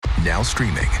Now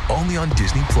streaming only on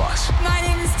Disney+. My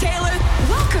name is Taylor.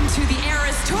 Welcome to the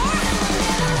Eras Tour.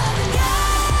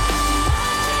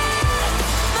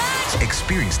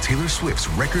 Experience Taylor Swift's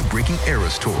record-breaking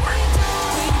Eras Tour.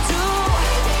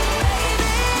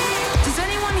 Does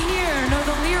anyone here know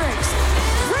the lyrics?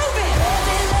 Prove it!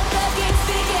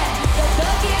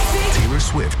 Taylor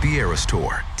Swift The Eras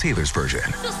Tour, Taylor's version,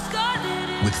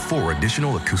 with 4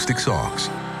 additional acoustic songs.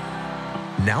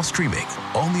 Now streaming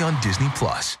only on Disney+.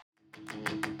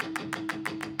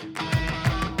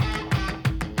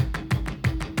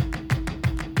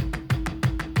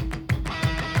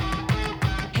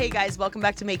 Hey guys, welcome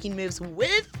back to Making Moves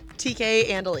with TK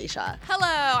and Alicia. Hello,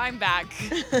 I'm back.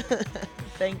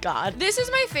 Thank God. This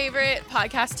is my favorite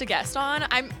podcast to guest on.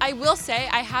 I will say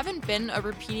I haven't been a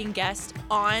repeating guest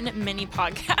on many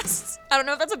podcasts. I don't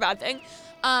know if that's a bad thing,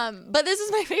 but this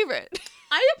is my favorite.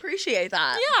 I appreciate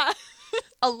that. Yeah.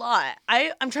 A lot.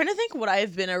 I'm trying to think what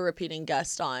I've been a repeating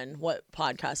guest on, what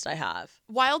podcast I have.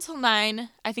 Wild Till 9,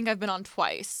 I think I've been on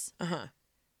twice. Uh-huh.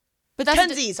 But that's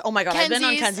Kenzie's. Oh my God, I've been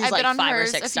on Kenzie's I've like been on 5 or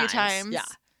hers 6 a few times.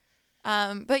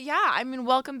 Yeah. But yeah, I mean,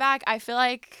 welcome back. I feel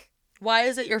like Why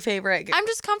is it your favorite? I'm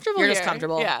just comfortable You're here. just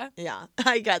comfortable. Yeah. Yeah.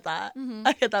 I get that. Mhm.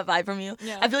 I get that vibe from you.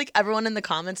 Yeah. I feel like everyone in the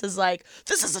comments is like,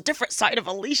 this is a different side of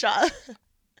Alicia.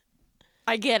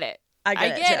 I get it. I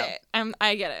get it too.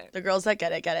 I get it. The girls that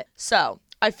get it. So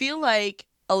I feel like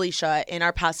Alicia, in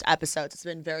our past episodes, has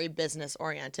been very business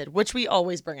oriented, which we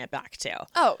always bring it back to.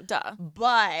 Oh, duh.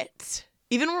 But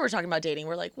even when we're talking about dating,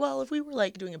 we're like, well, if we were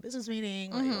like doing a business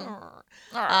meeting, like,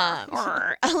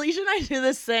 Alicia and I do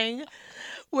this thing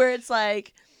where it's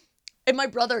like, and my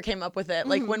brother came up with it,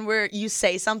 like when you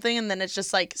say something and then it's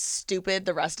just like stupid,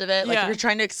 the rest of it, like Yeah. you're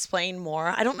trying to explain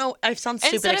more. I don't know. I sound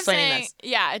stupid Instead of explaining saying, this.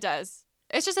 yeah, it does.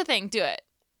 It's just a thing. Do it.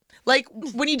 Like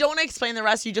when you don't want to explain the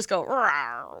rest, you just go,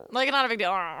 Like, not a big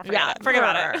deal. Forget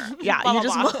about it. Yeah, Blah, you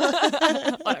blah, just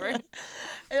blah. Whatever.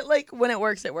 It, like when it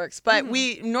works, it works. But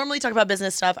we normally talk about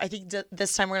business stuff. I think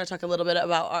this time we're going to talk a little bit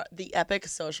about the epic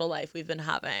social life we've been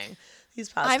having these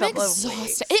past I'm couple of exhausted.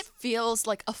 weeks. It feels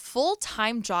like a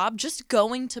full-time job just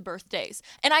going to birthdays.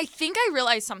 And I think I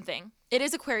realized something. It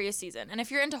is Aquarius season. And if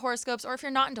you're into horoscopes or if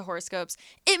you're not into horoscopes,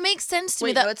 it makes sense to me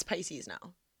Wait, that... no, it's Pisces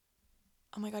now.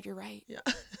 Oh my God, you're right. Yeah.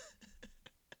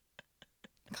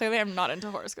 Clearly, I'm not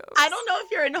into horoscopes. I don't know if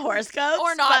you're into horoscopes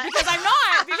Or not, but- because I'm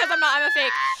not. Because I'm not. I'm a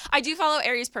fake. I do follow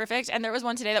Aries Perfect, and there was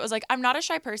one today that was like, I'm not a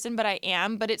shy person, but I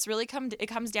am. But it's really it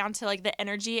comes down to like the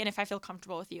energy and if I feel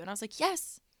comfortable with you. And I was like,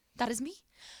 yes, that is me.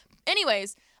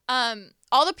 Anyways,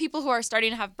 all the people who are starting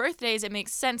to have birthdays, it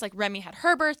makes sense. Like Remy had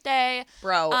her birthday.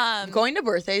 Bro, going to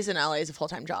birthdays in LA is a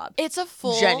full-time job. It's a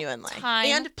full Genuinely. time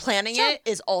And planning job. it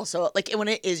is also, like, when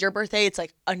it is your birthday, it's,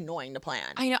 like, annoying to plan.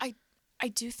 I know. I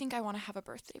do think I want to have a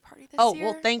birthday party this year.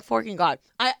 Well, thank fucking God.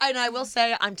 I will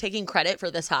say I'm taking credit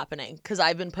for this happening because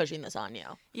I've been pushing this on you.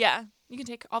 Yeah, you can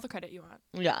take all the credit you want.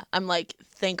 Yeah, I'm like,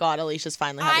 thank God Alicia's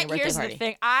finally having a birthday Here's party. the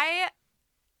thing.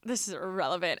 This is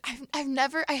irrelevant.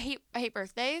 I hate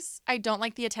birthdays. I don't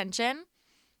like the attention.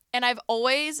 And I've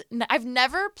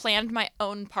never planned my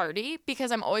own party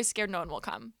because I'm always scared no one will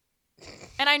come.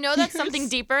 And I know that's something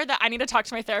deeper that I need to talk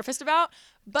to my therapist about.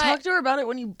 But Talk to her about it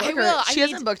when you book I her. will. She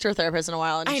hasn't booked her therapist in a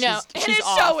while, and I know. she's It is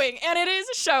off. showing. And it is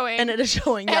showing. And it is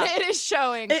showing. And Yeah. it is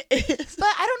showing. It is. But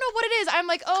I don't know what it is. I'm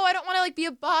like, oh, I don't want to like be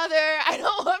a bother. I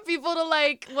don't want people to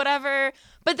like whatever.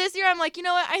 But this year I'm like, you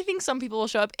know what? I think some people will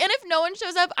show up. And if no one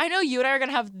shows up, I know you and I are going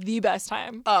to have the best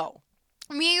time. Oh.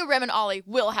 Me, Rem, and Ollie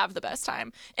will have the best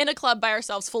time in a club by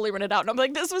ourselves, fully rented out. And I'm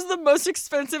like, this was the most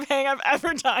expensive hang I've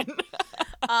ever done.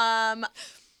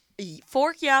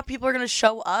 Fork, yeah, people are going to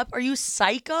show up. Are you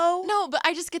psycho? No, but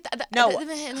I just get that. No.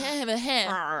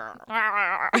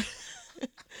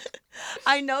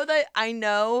 I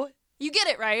know. You get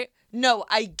it, right? No,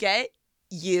 I get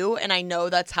you, and I know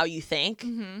that's how you think,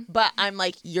 but I'm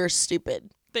like, you're stupid.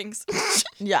 Thanks.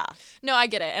 Yeah. No, I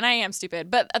get it. And I am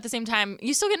stupid. But at the same time,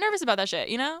 you still get nervous about that shit,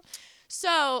 you know?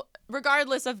 So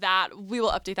regardless of that, we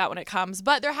will update that when it comes.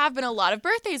 But there have been a lot of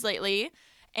birthdays lately.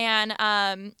 And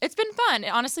it's been fun. It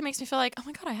honestly makes me feel like, oh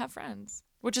my God, I have friends.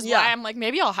 Which is why I'm like,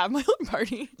 maybe I'll have my own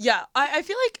party. Yeah. I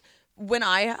feel like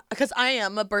because I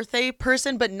am a birthday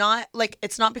person, but not like,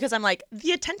 it's not because I'm like,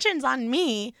 the attention's on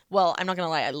me. Well, I'm not going to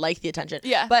lie. I like the attention.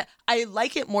 Yeah. But I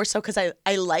like it more so because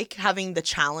I like having the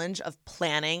challenge of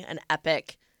planning an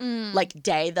epic like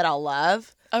day that I'll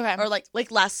love. Okay. Or like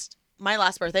my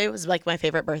last birthday was like my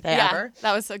favorite birthday ever.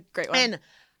 That was a great one. And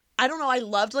I don't know, I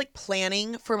loved like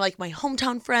planning for like my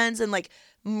hometown friends and like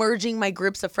merging my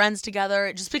groups of friends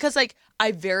together just because like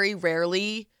I very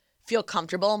rarely feel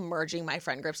comfortable merging my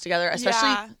friend groups together,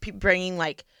 especially bringing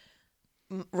like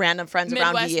random friends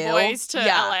around Midwest you. boys to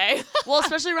LA. Well,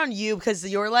 especially around you because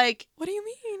you're like, What do you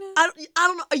mean? I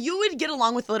don't know. You would get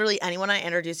along with literally anyone I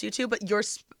introduce you to, but you're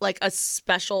like a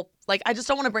special, like, I just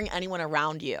don't want to bring anyone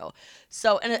around you.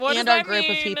 So, and What does our that group of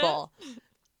mean? people.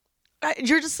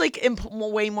 You're just like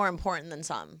way more important than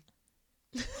some.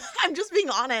 I'm just being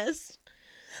honest.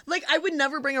 Like, I would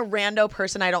never bring a rando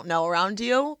person I don't know around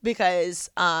you because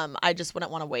I just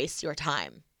wouldn't want to waste your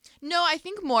time. No, I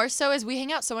think more so as we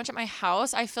hang out so much at my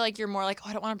house, I feel like you're more like, oh,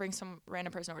 I don't want to bring some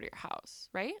random person over to your house,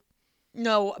 right?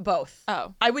 No, both.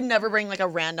 Oh. I would never bring like a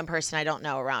random person I don't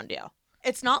know around you.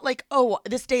 It's not like, oh,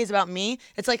 this day is about me.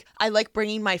 It's like I like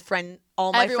bringing my friend,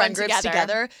 all my Everyone friend groups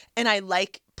together, and I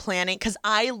like planning because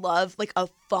I love like a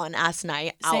fun ass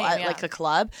night out Same, at yeah. like a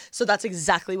club. So that's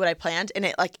exactly what I planned, and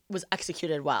it like was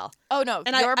executed well. Oh no,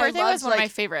 And your I birthday was loved, one of my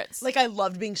like- favorites. Like I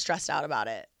loved being stressed out about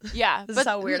it. yeah, This is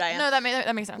how weird I am. No, that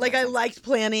makes sense. Like that I makes sense. liked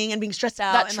planning and being stressed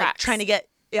out That and like tracks. trying to get.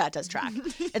 Yeah, it does track.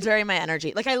 It's very my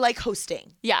energy. Like I like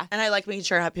hosting. Yeah. And I like making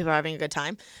sure people are having a good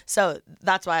time. So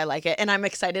that's why I like it. And I'm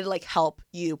excited to like help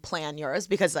you plan yours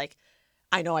because like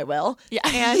I know I will. Yeah.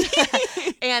 And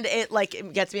and it like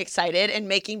it gets me excited and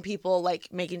making people like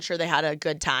making sure they had a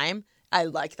good time. I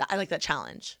like that. I like that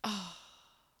challenge.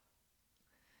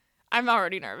 I'm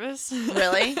already nervous.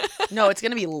 Really? No, it's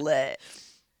gonna be lit.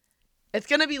 It's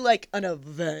gonna be like an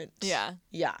event. Yeah.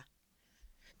 Yeah.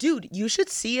 Dude, you should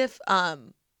see if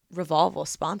Revolve will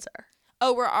sponsor.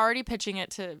 Oh, we're already pitching it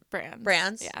to brands.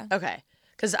 Brands? Yeah. Okay.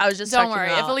 Because I was just Don't talking worry.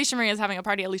 about... If Alicia Marie is having a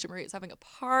party, Alicia Marie is having a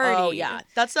party. Oh, yeah.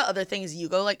 That's the other thing is you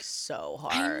go, like, so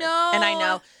hard. know. And I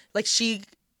know, like, she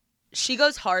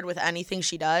goes hard with anything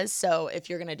she does. So if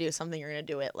you're going to do something, you're going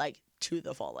to do it, like, to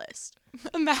the fullest.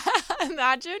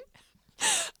 Imagine.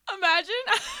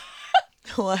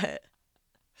 What?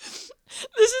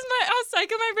 This is how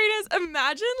psycho my brain is.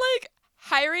 Imagine like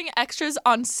hiring extras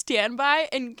on standby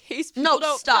in case people No,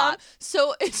 don't stop. come.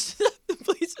 So it's the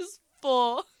place is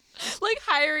full. Like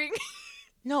hiring.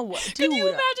 No, dude. Can you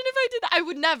imagine if I did that? I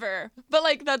would never. But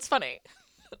like that's funny.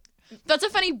 That's a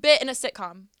funny bit in a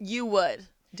sitcom. You would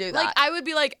do that. Like I would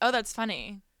be like, oh, that's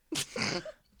funny. There's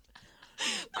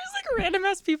like random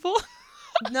ass people.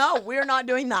 No, we're not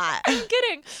doing that. I'm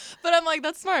kidding. But I'm like,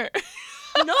 that's smart.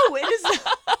 No, it is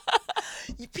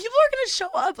people are going to show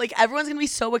up. Like, everyone's going to be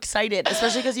so excited,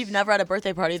 especially because you've never had a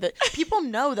birthday party that people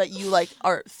know that you, like,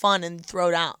 are fun and throw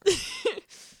down.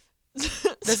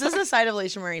 This is the side of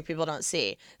Alicia Marie people don't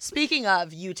see. Speaking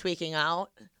of you tweaking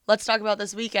out, let's talk about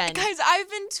this weekend. Guys, I've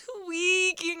been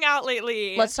tweaking out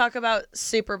lately. Let's talk about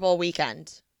Super Bowl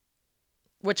weekend,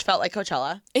 which felt like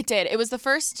Coachella. It did. It was the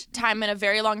first time in a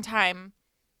very long time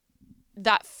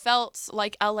that felt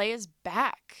like LA is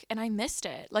back, and I missed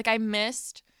it. Like, I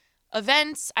missed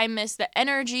events. I missed the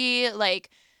energy. Like,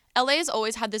 LA has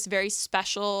always had this very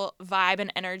special vibe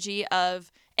and energy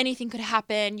of anything could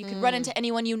happen. You could run into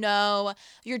anyone you know.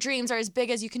 Your dreams are as big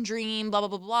as you can dream, blah, blah,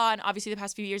 blah, blah. And obviously the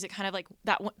past few years, it kind of like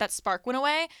that spark went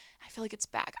away. I feel like it's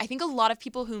back. I think a lot of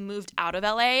people who moved out of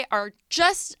LA are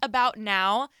just about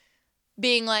now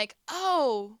being like,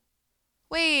 oh,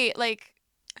 wait, like,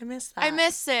 I miss that. I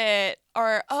miss it.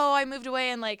 Or, oh, I moved away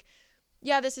and like,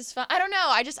 yeah, this is fun. I don't know.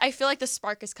 I feel like the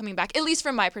spark is coming back, at least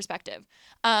from my perspective.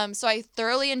 So I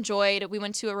thoroughly enjoyed. We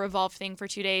went to a Revolve thing for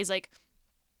 2 days. Like,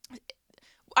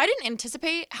 I didn't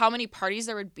anticipate how many parties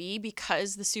there would be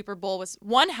because the Super Bowl was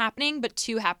 1 happening, but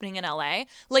 2 happening in LA.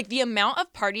 Like, the amount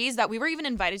of parties that we were even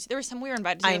invited to, there were some we were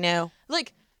invited to. I know.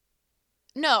 Like,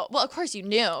 no, well, of course you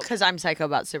knew. Because I'm psycho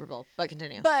about Super Bowl, but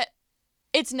continue. But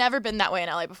it's never been that way in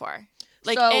LA before.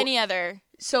 Like, So- any other.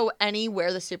 So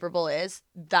anywhere the Super Bowl is,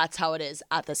 that's how it is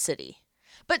at the city.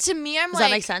 But to me, I'm Does like.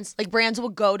 that make sense? Like, brands will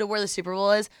go to where the Super Bowl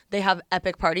is. They have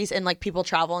epic parties, and like people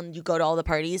travel, and you go to all the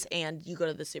parties, and you go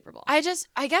to the Super Bowl. I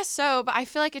guess so, but I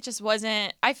feel like it just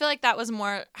wasn't. I feel like that was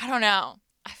more. I don't know.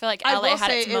 I feel like I LA will had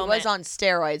say its it moment. was on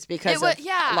steroids because It was, of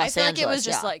yeah. Los I feel Angeles. like it was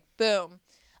just yeah. like boom.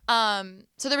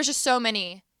 So there was just so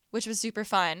many, which was super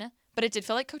fun. But it did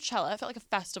feel like Coachella. It felt like a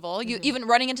festival. You even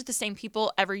running into the same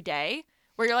people every day,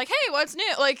 where you're like, hey, what's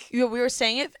new? Like, You know, we were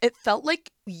saying it felt like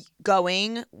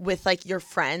going with like your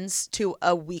friends to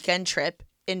a weekend trip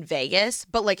in Vegas,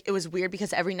 but like it was weird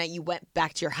because every night you went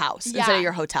back to your house instead Yeah. of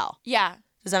your hotel. yeah,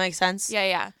 Does that make sense?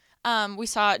 yeah. We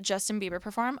saw Justin Bieber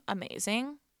perform.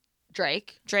 Amazing.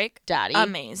 Drake, Drake. Daddy.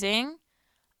 Amazing.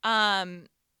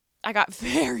 I got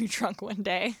very drunk one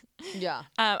day. Yeah.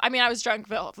 I mean, I was drunk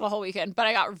the whole weekend, but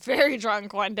I got very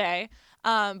drunk one day. But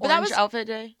Orange that was, outfit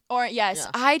day. or yes, Yeah.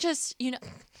 I just,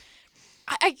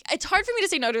 it's hard for me to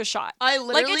say no to a shot. I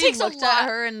literally takes a looked lot. at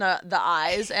her in the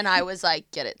eyes and I was like,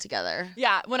 get it together.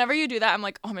 Yeah, whenever you do that, I'm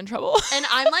like, oh, I'm in trouble. And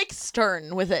I'm like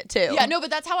stern with it too. Yeah, no, but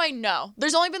that's how I know.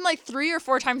 There's only been like 3 or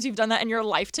 4 times you've done that in your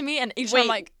life to me, and each time Wait, I'm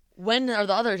like, when are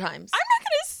the other times? I'm not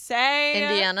gonna say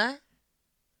Indiana?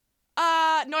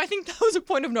 No, I think that was a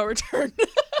point of no return.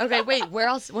 Okay, wait, where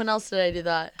else? When else did I do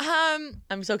that?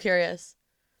 I'm so curious.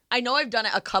 I know I've done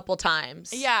it a couple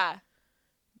times. Yeah.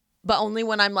 But only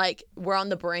when I'm like, we're on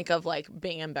the brink of like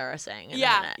being embarrassing. In a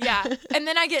minute. Yeah. And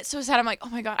then I get so sad. I'm like, oh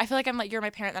my God. I feel like I'm like, you're my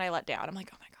parent that I let down. I'm like,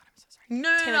 oh my God, I'm so sorry.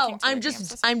 Taylor No. King, I'm Taylor King, just,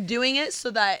 so sorry. I'm doing it so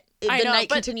that I the know, night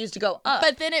but- continues to go up.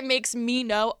 But then it makes me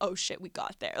know, oh shit, we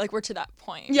got there. Like, we're to that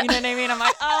point. Yeah. You know what I mean? I'm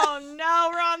like, oh no,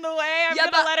 we're on the way. I'm Yeah,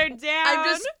 gonna but let her down. I'm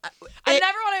just, I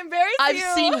never want to embarrass I've you.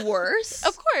 seen worse.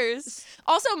 Of course.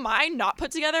 Also, mine not put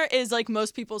together is like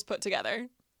most people's put together.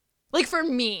 Like for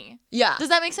me. Yeah. Does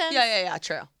that make sense? Yeah,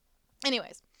 true.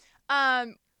 Anyways, now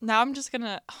I'm just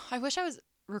gonna. I wish I was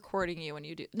recording you when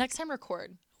you do. Next time,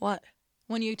 record. What?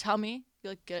 When you tell me, you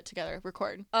like get it together.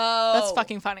 Record. Oh. That's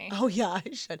fucking funny. Oh, yeah,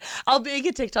 I should. I'll make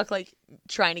a TikTok like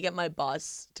trying to get my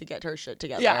boss to get her shit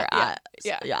together. Yeah.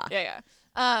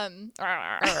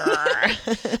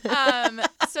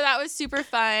 So that was super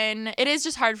fun. It is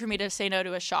just hard for me to say no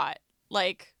to a shot.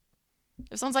 Like,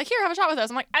 if someone's like, "Here, have a shot with us,"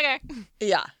 I'm like, "Okay."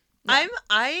 Yeah.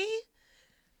 I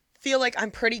feel like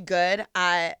I'm pretty good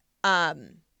at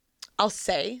I'll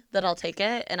say that I'll take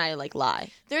it and I like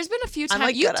lie. There's been a few I'm, times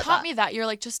like, you good at taught that. me that. You're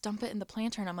like, just dump it in the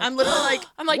planter, and I'm like, I'm literally like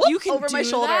I'm like, whoop, you can over do my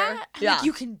shoulder. that. I'm Yeah. like,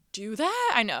 you can do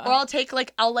that. I know. Or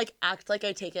I'll like act like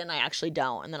I take it and I actually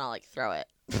don't and then I'll like throw it.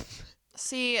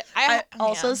 See, I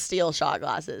also yeah. steal shot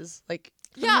glasses. Like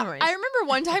from Yeah, memories. I remember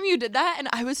one time you did that, and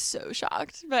I was so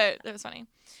shocked, but it was funny.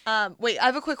 Wait, I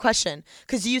have a quick question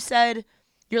because you said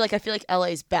you're like I feel like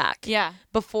LA's back. Yeah,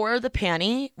 Before the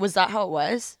panty, was that how it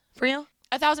was for you?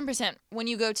 1,000%. When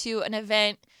you go to an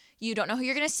event, you don't know who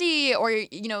you're gonna see, or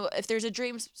you know if there's a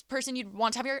dream person you'd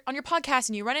want to have on your podcast,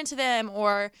 and you run into them,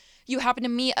 or you happen to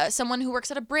meet someone who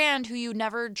works at a brand who you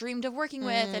never dreamed of working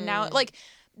with, and now like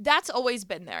that's always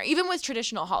been there, even with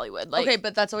traditional Hollywood. Like, Okay,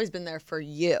 but that's always been there for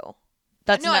you.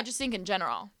 That's no, not, I just think in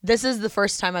general, this is the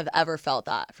first time I've ever felt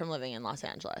that from living in Los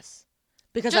Angeles.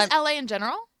 Because just I'm LA in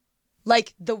general.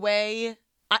 like the way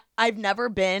I've never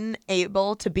been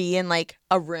able to be in like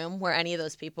a room where any of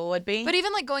those people would be. But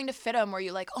even like going to FITM, where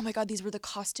you like, oh my God, these were the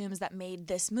costumes that made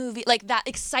this movie. Like that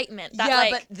excitement. That, yeah,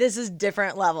 like, but this is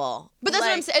different level. But that's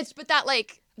what I'm Like, saying. But that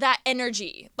like that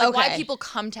energy, like why Okay. people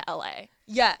come to LA.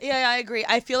 Yeah, I agree.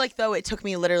 I feel like though it took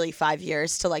me literally 5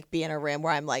 years to like be in a room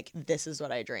where I'm like, this is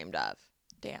what I dreamed of.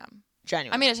 Damn.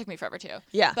 Genuinely. I mean, it took me forever too.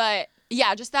 Yeah. But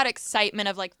yeah, just that excitement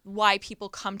of like why people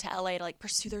come to LA to like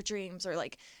pursue their dreams or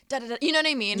like da da da. You know what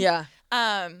I mean? yeah.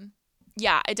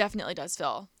 Yeah, it definitely does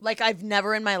feel. Like I've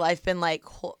never in my life been like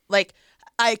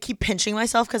I keep pinching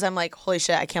myself because I'm like, holy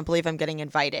shit, I can't believe I'm getting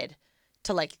invited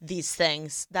to like these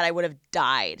things that I would have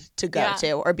died to go Yeah.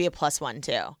 to or be a +1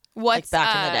 to. What's like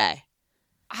back in the day.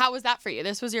 How was that for you?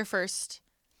 This was your first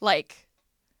like.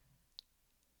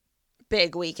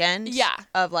 Big weekend. Yeah.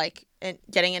 Of like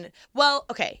getting in. Well,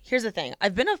 okay, here's the thing.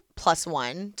 I've been a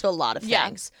 +1 to a lot of Yeah.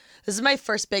 things. This is my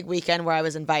first big weekend where I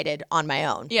was invited on my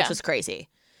own, Yeah. which was crazy.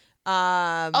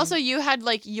 Also, you had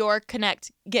like your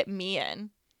Connect get me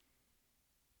in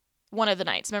one of the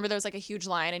nights. Remember there was like a huge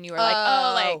line and you were like,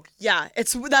 oh, like. yeah,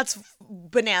 that's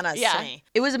bananas Yeah. to me.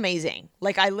 It was amazing.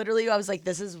 Like I was like,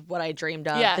 this is what I dreamed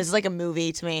of. Yeah. This is like a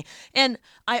movie to me. And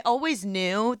I always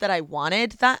knew that I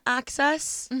wanted that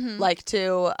access, Mm-hmm. like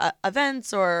to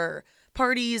events or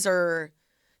parties or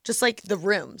just like the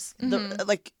rooms,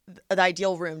 the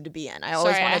ideal room to be in. I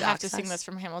always Sorry, I wanted have access. to sing this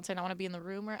from Hamilton. I want to be in the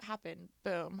room where it happened.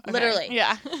 Boom. Okay. Literally.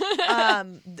 Yeah.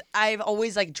 I've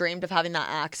always like dreamed of having that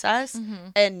access, Mm-hmm.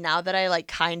 and now that I like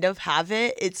kind of have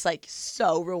it, it's like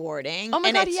so rewarding. Oh my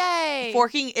and God, it's yay.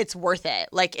 Forking, it's worth it.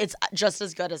 Like it's just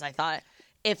as good as I thought,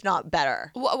 if not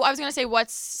better. I was gonna say,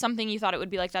 what's something you thought it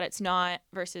would be like that it's not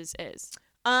versus is?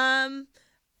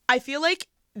 I feel like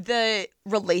the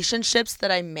relationships that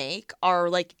I make are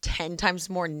like 10 times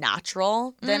more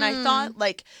natural than I thought.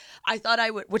 Like I thought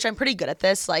I would, which I'm pretty good at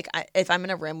this. Like if I'm in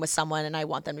a room with someone and I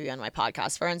want them to be on my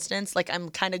podcast, for instance, like I'm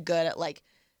kind of good at like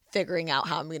figuring out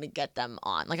how I'm going to get them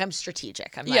on. Like I'm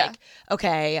strategic. I'm Yeah. like,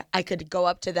 okay, I could go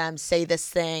up to them, say this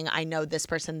thing. I know this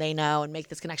person they know and make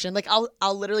this connection. Like I'll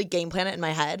literally game plan it in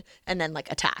my head and then like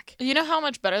attack. You know how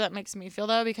much better that makes me feel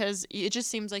though, because it just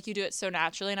seems like you do it so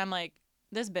naturally, and I'm like,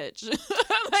 this bitch,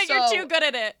 like you're So- too good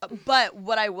at it. But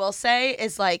what I will say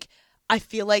is like I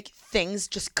feel like things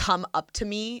just come up to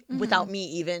me without me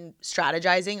even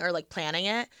strategizing or like planning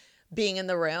it. Being in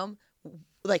the room,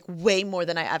 like way more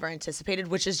than I ever anticipated,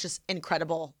 which is just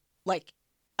incredible. Like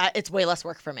it's way less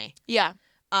work for me. Yeah.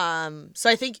 So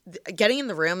I think getting in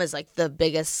the room is like the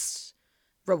biggest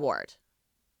reward,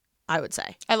 I would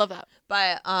say. I love that.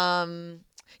 But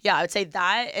yeah, I would say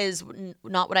that is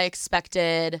not what I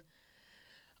expected.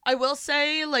 I will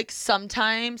say, like,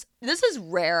 sometimes, this is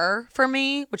rare for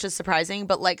me, which is surprising,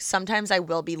 but, like, sometimes I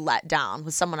will be let down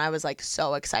with someone I was, like,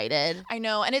 so excited I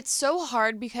know. And it's so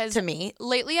hard because to meet.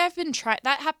 lately I've been trying,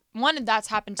 that's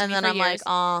happened to And me then for I'm years. like,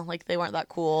 oh, like, they weren't that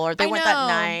cool, or they I weren't that know.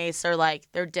 nice, or, like,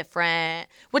 they're different,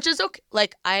 which is okay.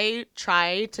 Like, I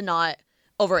try to not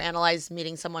overanalyze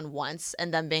meeting someone once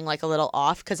and then being, like, a little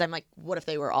off, because I'm like, what if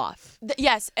they were off?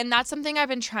 Yes, and that's something I've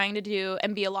been trying to do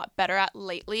and be a lot better at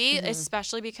lately,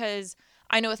 especially because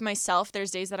I know with myself there's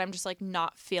days that I'm just like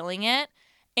not feeling it,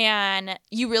 and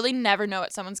you really never know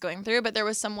what someone's going through. But there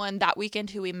was someone that weekend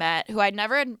who we met who I'd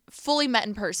never had fully met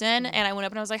in person, and I went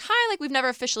up and I was like, hi, like we've never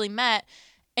officially met.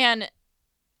 And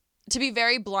to be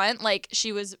very blunt, like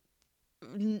she was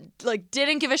like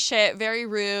didn't give a shit, very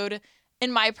rude.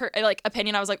 In my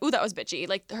opinion, I was like, ooh, that was bitchy.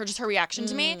 Like her reaction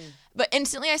to me. But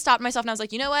instantly I stopped myself and I was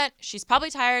like, you know what? She's probably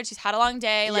tired. She's had a long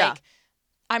day. Yeah. Like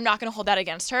I'm not going to hold that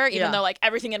against her, even though like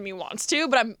everything in me wants to,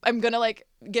 but I'm going to like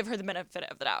give her the benefit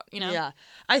of the doubt, you know? Yeah.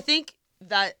 I think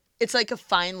that it's like a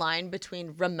fine line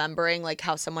between remembering like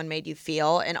how someone made you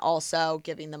feel and also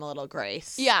giving them a little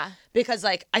grace. Yeah. Because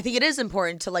like I think it is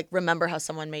important to like remember how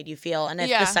someone made you feel. And if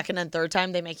Yeah. the second and third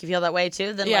time they make you feel that way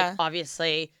too, then Yeah. like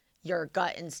obviously your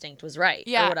gut instinct was right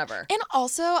Yeah. or whatever. And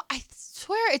also, I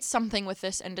swear it's something with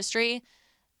this industry.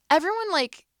 Everyone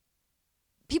like,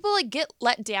 people like get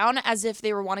let down as if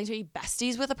they were wanting to be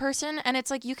besties with a person. And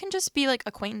it's like, you can just be like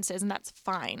acquaintances and that's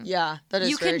fine. Yeah, that is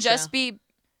You very can just true. be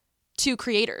two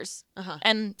creators Uh-huh.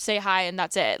 and say hi and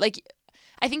that's it. Like,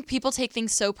 I think people take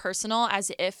things so personal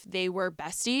as if they were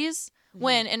besties.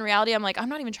 When in reality, I'm like, I'm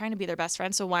not even trying to be their best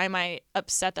friend. So why am I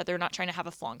upset that they're not trying to have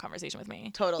a full-on conversation with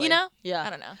me? Totally. You know? Yeah. I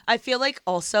don't know. I feel like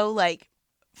also like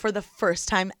for the first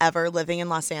time ever living in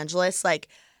Los Angeles, like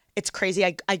it's crazy.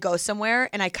 I go somewhere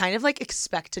and I kind of like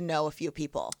expect to know a few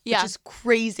people, Yeah. which is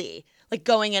crazy. Like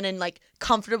going in and like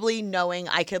comfortably knowing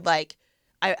I could like,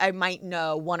 I might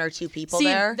know one or two people See,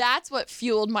 there. that's what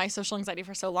fueled my social anxiety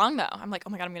for so long, though. I'm like, oh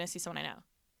my God, I'm going to see someone I know.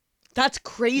 That's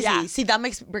crazy. Yeah. See,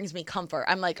 that brings me comfort.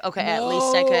 I'm like, okay, at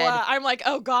least I could. I'm like,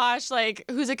 oh gosh, like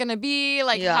who's it gonna be?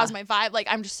 Like, Yeah. how's my vibe? Like,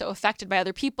 I'm just so affected by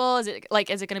other people. Is it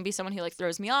gonna be someone who like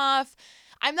throws me off?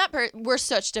 I'm not. We're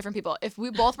such different people. If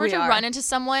we both were We to are. run into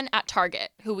someone at Target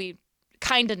who we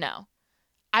kind of know,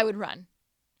 I would run.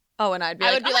 Oh, and I'd be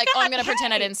I like, would be oh my like, oh, I'm God, gonna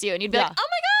pretend I hey. didn't see you, and you'd be Yeah. like, oh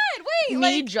my God, wait,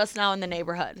 Me like, just now in the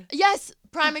neighborhood. yes,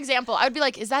 prime example. I would be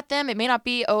like, is that them? It may not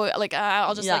be. Oh, like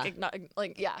I'll just Yeah. like ignore,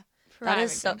 yeah. That Prime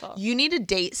is so. example. You need to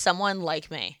date someone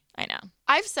like me. I know.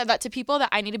 I've said that to people that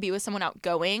I need to be with someone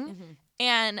outgoing.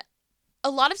 And a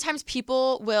lot of times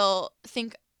people will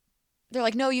think, they're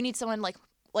like, no, you need someone like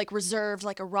reserved,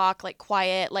 like a rock, like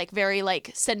quiet, like very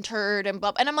like centered and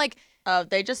blah. And I'm like,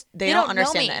 They don't don't know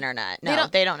understand me. the internet. They No,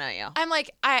 don't- they don't know you. I'm like,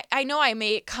 I know I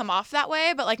may come off that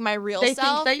way, but like my real They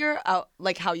self. think that you're out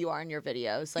like how you are in your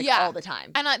videos, like Yeah. all the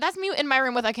time. and that's me in my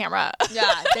room with a camera.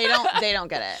 Yeah, they don't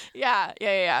get it.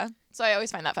 Yeah. So I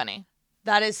always find that funny.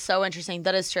 That is so interesting.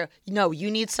 That is true. No, you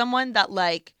need someone that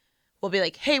like will be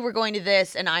like, hey, we're going to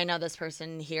this, and I know this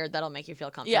person here that'll make you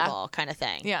feel comfortable, kind of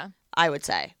thing. Yeah. I would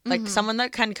say like someone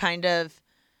that can kind of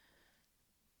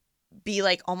be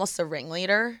like almost a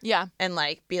ringleader. Yeah. And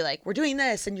like be like, we're doing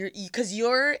this, and because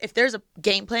you're if there's a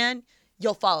game plan,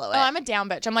 you'll follow it. Oh, I'm a down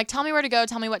bitch. I'm like, tell me where to go,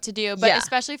 tell me what to do. But Yeah.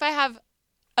 especially if I have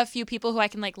a few people who I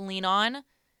can like lean on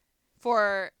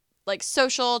for like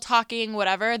social talking,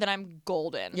 whatever, then I'm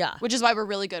golden. Yeah. Which is why we're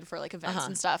really good for like events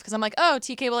and stuff. Because I'm like, oh,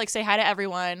 TK will like say hi to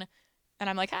everyone. And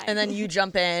I'm like, hi. And then you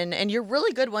jump in, and you're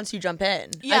really good once you jump in.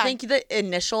 I Yeah. think the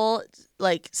initial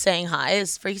like saying hi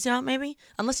is freaks you out, maybe,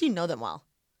 unless you know them well.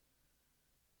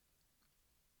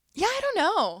 yeah, I don't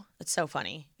know. It's so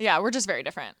funny. Yeah, we're just very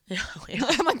different. Yeah, we are.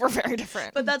 I'm like, we're very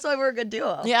different. But that's why we're a good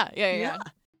duo. yeah.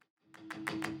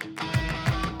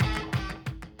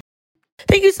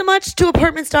 Thank you so much to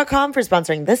Apartments.com for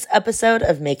sponsoring this episode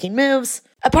of Making Moves.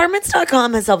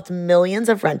 Apartments.com has helped millions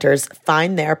of renters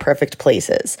find their perfect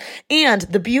places. And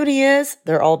the beauty is,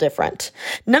 they're all different.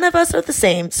 None of us are the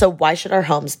same, so why should our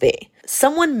homes be?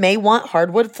 Someone may want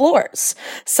hardwood floors.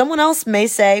 Someone else may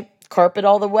say, carpet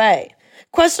all the way.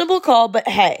 Questionable call, but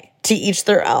hey, to each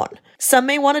their own. Some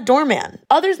may want a doorman.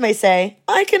 Others may say,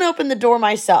 I can open the door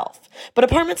myself. But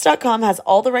Apartments.com has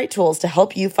all the right tools to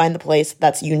help you find the place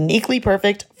that's uniquely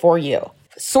perfect for you.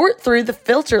 Sort through the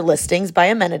filter listings by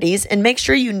amenities and make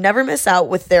sure you never miss out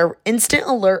with their instant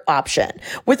alert option.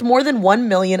 With more than 1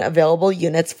 million available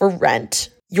units for rent,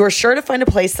 you're sure to find a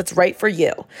place that's right for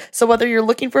you. So whether you're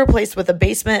looking for a place with a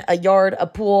basement, a yard, a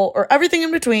pool, or everything in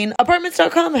between,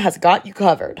 Apartments.com has got you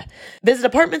covered. Visit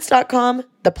Apartments.com,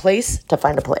 the place to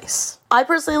find a place. I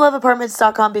personally love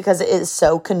Apartments.com because it is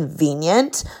so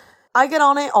convenient. I get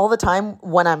on it all the time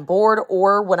when I'm bored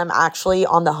or when I'm actually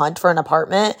on the hunt for an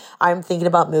apartment. I'm thinking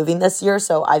about moving this year,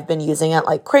 so I've been using it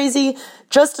like crazy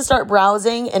just to start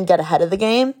browsing and get ahead of the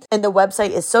game. And the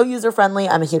website is so user-friendly.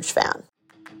 I'm a huge fan.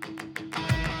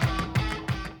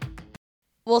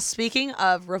 Well, speaking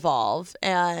of Revolve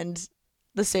and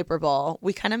the Super Bowl,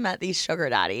 we kind of met these sugar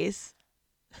daddies.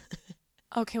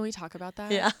 Oh, can we talk about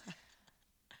that? Yeah.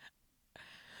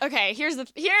 Okay, here's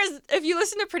if you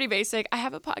listen to Pretty Basic, I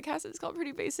have a podcast. It's called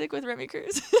Pretty Basic with Remy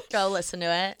Cruz. Go listen to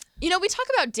it. You know, we talk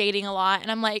about dating a lot, and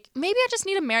I'm like, maybe I just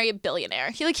need to marry a billionaire.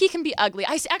 He can be ugly.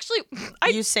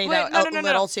 You say that a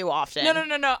little too often.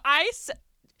 No.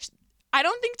 I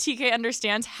don't think TK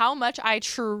understands how much I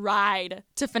tried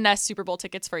to finesse Super Bowl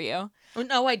tickets for you.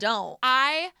 No, I don't.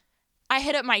 I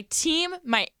hit up my team,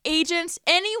 my agents,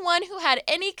 anyone who had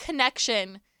any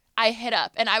connection, I hit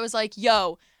up. And I was like,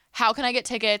 yo, how can I get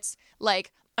tickets?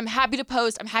 Like, I'm happy to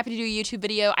post. I'm happy to do a YouTube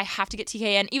video. I have to get TK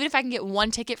in. Even if I can get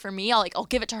one ticket for me, I'll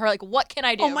give it to her. Like, what can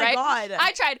I do? Oh my God.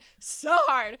 I tried so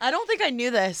hard. I don't think I knew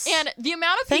this. And the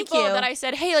amount of people that I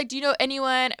said, hey, like, do you know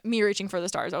anyone? Me reaching for the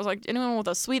stars. I was like, anyone with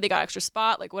a suite? They got extra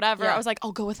spot, like whatever. Yeah. I was like,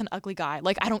 I'll go with an ugly guy.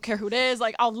 Like, I don't care who it is.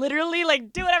 Like, I'll literally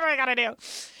like do whatever I gotta do.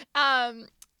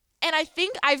 And I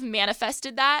think I've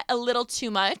manifested that a little too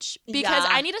much because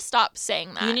I need to stop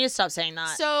saying that. You need to stop saying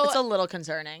that. So it's a little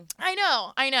concerning. I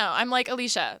know. I'm like,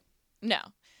 Alicia, no.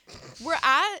 We're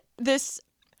at this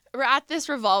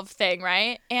Revolve thing,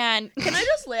 right? And can I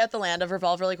just lay out the land of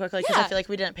Revolve really quickly? Because I feel like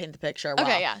we didn't paint the picture well.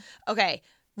 Okay, yeah. Okay.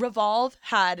 Revolve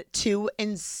had 2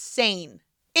 insane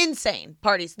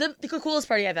parties. The coolest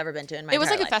party I've ever been to in my It was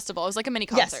entire like a life. festival. It was like a mini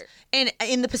concert. Yes.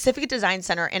 And in the Pacific Design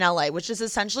Center in LA, which is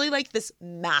essentially like this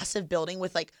massive building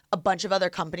with like a bunch of other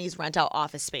companies rent out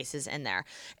office spaces in there.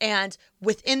 And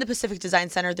within the Pacific Design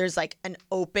Center, there's like an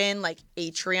open like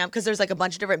atrium because there's like a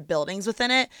bunch of different buildings within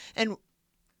it. And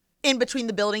in between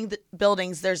the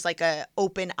buildings, there's like a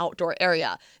open outdoor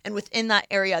area. And within that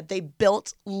area, they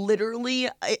built literally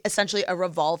essentially a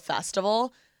Revolve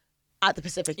festival at the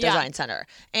Pacific Design Center.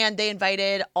 And they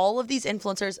invited all of these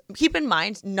influencers. Keep in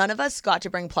mind, none of us got to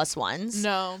bring +1s.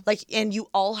 No. Like, and you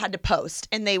all had to post.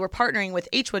 And they were partnering with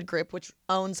H-Wood Group, which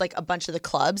owns like a bunch of the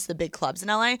clubs, the big clubs in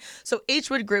LA. So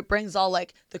H-Wood Group brings all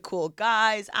like the cool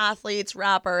guys, athletes,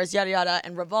 rappers, yada yada.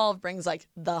 And Revolve brings like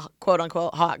the quote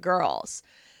unquote hot girls.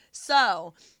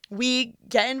 So we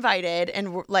get invited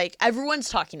and like everyone's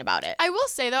talking about it. I will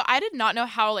say though, I did not know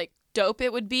how like dope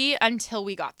it would be until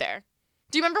we got there.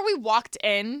 Do you remember we walked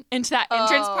into that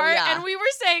entrance part and we were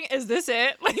saying, is this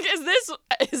it? Like,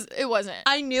 it wasn't.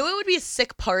 I knew it would be a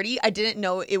sick party. I didn't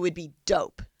know it would be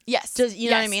dope. Yes. You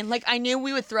know what I mean? Like, I knew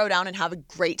we would throw down and have a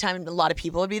great time and a lot of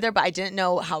people would be there, but I didn't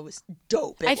know how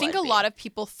dope it I think would a be. lot of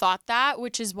people thought that,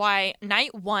 which is why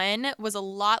night 1 was a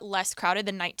lot less crowded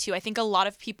than night 2. I think a lot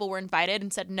of people were invited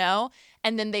and said no,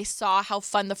 and then they saw how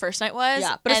fun the first night was.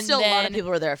 Yeah, but still a lot of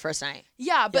people were there first night.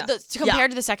 Yeah, but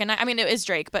compared to the second night, I mean, it is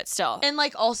Drake, but still. And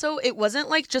like also, it wasn't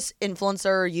like just influencer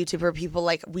or YouTuber people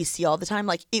like we see all the time.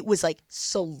 Like, it was like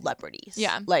celebrities.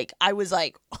 Yeah. Like, I was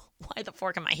like, why the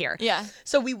fork am I here? Yeah.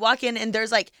 So we walk in and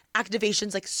there's like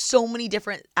activations, like so many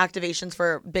different activations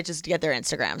for bitches to get their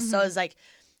Instagrams. Mm-hmm. So I was like,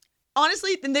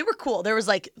 honestly, then they were cool. There was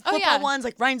like football ones,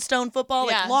 like rhinestone football,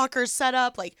 like lockers set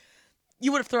up. Like,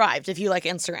 you would have thrived if you like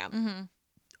Instagram. Mm-hmm.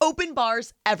 Open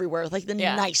bars everywhere, like the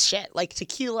nice shit, like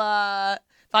tequila,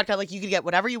 vodka, like you could get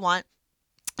whatever you want.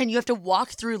 And you have to walk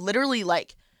through literally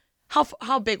like,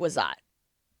 how big was that?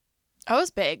 That was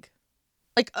big.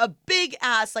 Like a big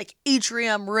ass like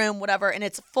atrium room, whatever, and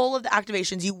it's full of the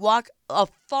activations. You walk a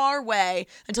far way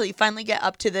until you finally get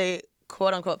up to the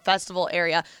quote unquote festival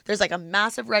area. There's like a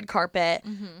massive red carpet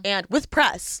and with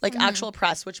press, like actual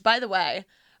press, which by the way,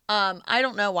 I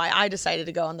don't know why I decided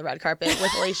to go on the red carpet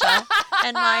with Alicia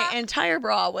and my entire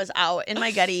bra was out in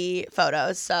my Getty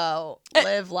photos. So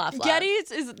live, laugh, love. Getty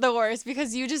is the worst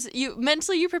because you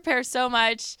mentally you prepare so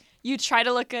much. You try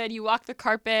to look good, you walk the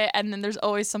carpet, and then there's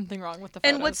always something wrong with the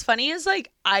photos. And what's funny is,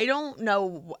 like, I don't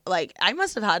know, like, I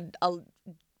must have had a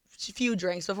few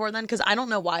drinks before then because I don't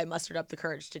know why I mustered up the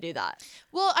courage to do that.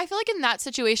 Well, I feel like in that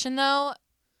situation, though,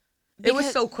 it was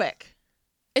so quick.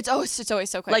 It's always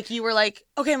so quick. Like, you were like,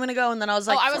 okay, I'm going to go, and then I was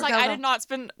like, I did not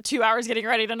spend 2 hours getting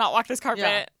ready to not walk this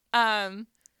carpet. Yeah.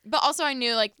 But also I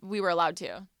knew, like, we were allowed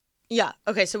to. Yeah.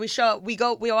 Okay. So we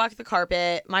walk the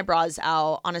carpet. My bra's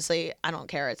out. Honestly, I don't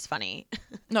care. It's funny.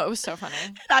 No, it was so funny.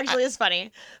 It actually is funny.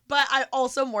 But I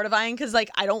also mortifying because like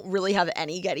I don't really have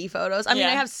any Getty photos. I mean,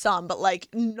 I have some, but like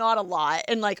not a lot.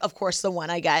 And like, of course, the one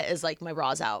I get is like my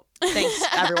bra's out. Thanks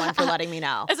everyone for letting me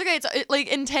know. It's okay.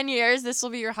 Like in 10 years, this will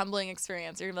be your humbling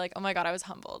experience. You're gonna be like, oh my God, I was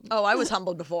humbled. Oh, I was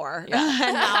humbled before. And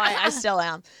now I still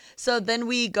am. So then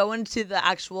we go into the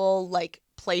actual like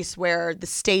place where the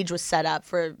stage was set up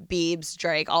for Biebs,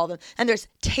 Drake, all of them. And there's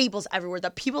tables everywhere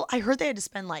that people, I heard they had to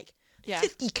spend like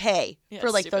 $50K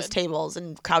for like those tables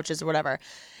and couches or whatever.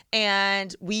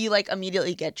 And we like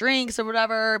immediately get drinks or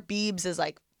whatever. Biebs is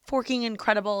like forking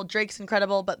incredible. Drake's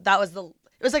incredible. But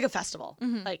it was like a festival.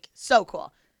 Like so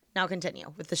cool. Now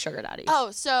continue with the sugar daddies. Oh,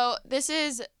 so this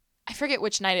is, I forget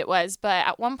which night it was, but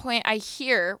at one point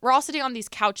we're all sitting on these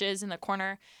couches in the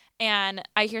corner. And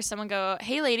I hear someone go,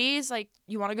 hey, ladies, like,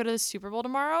 you want to go to the Super Bowl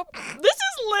tomorrow? This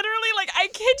is literally, like, I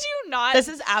kid you not. This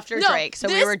is after Drake, so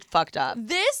we were fucked up.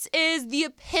 This is the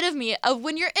epitome of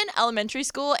when you're in elementary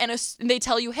school and they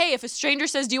tell you, hey, if a stranger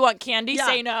says, do you want candy,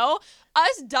 say no.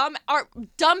 Us dumb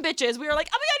bitches, we were like,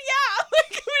 oh, my God, yeah.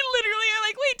 Like, we literally are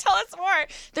like, wait, tell us more.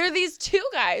 There are these two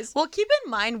guys. Well, keep in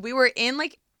mind, we were in,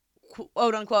 like,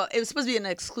 quote, unquote, it was supposed to be an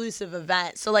exclusive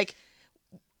event. So, like,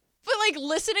 but like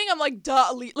listening, I'm like,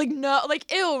 duh, like no,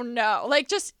 like ew, no, like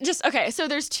just okay. So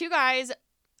there's two guys,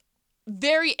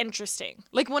 very interesting.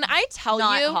 Like when I tell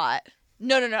not you, hot.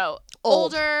 No,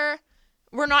 older.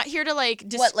 We're not here to like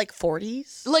what, like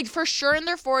 40s? Like for sure in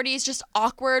their 40s, just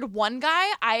awkward. One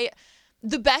guy,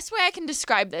 the best way I can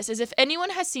describe this is if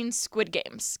anyone has seen Squid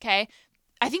Games, okay.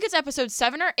 I think it's episode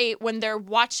 7 or 8 when they're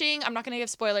watching, I'm not going to give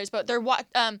spoilers, but they're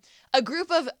a group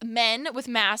of men with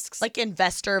masks. Like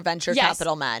venture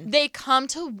capital men. They come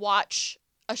to watch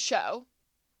a show.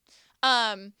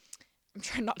 I'm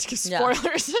trying not to give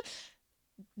spoilers. Yeah.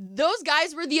 Those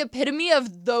guys were the epitome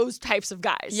of those types of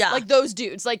guys. Yeah. Like those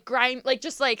dudes. Like grind, like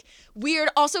just like weird.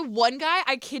 Also one guy,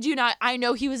 I kid you not, I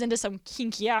know he was into some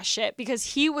kinky ass shit because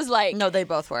he was like. No, they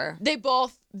both were. They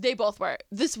both were.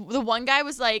 The one guy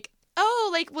was like, oh,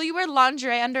 like, will you wear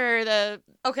lingerie under the...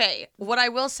 Okay, what I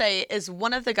will say is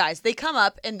one of the guys, they come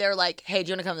up and they're like, hey, do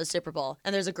you want to come to the Super Bowl?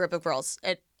 And there's a group of girls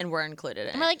and we're included in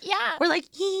it. And we're like, yeah. We're like,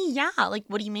 yeah, like,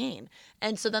 what do you mean?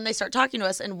 And so then they start talking to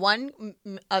us and one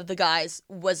of the guys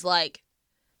was like,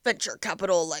 venture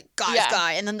capital, like,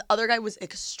 guy. And then the other guy was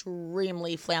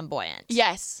extremely flamboyant.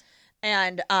 Yes.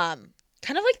 And kind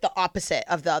of like the opposite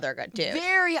of the other guy, dude.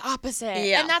 Very opposite.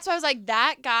 Yeah. And that's why I was like,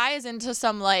 that guy is into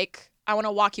some, like... I want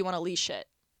to walk you on a leash shit.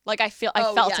 Like I felt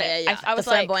it. Yeah. I was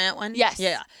the flamboyant one? Yes.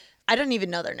 Yeah. I don't even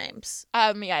know their names.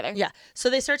 Me either. Yeah. So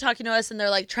they start talking to us and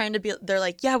they're like they're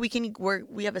like, yeah, we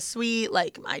have a suite.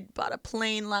 Like I bought a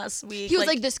plane last week. He was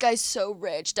like, this guy's so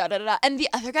rich, da da da. And the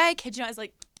other guy, I kid you not, is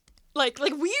like weird.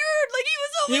 Like he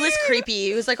was so weird. He was creepy.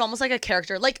 He was like almost like a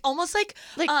character. Like almost like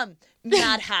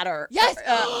Mad Hatter. Yes.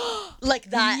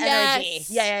 Like that energy.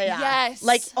 Yeah. Yes.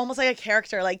 Like almost like a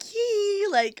character. Like he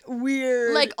like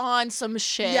weird. Like on some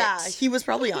shit. Yeah. He was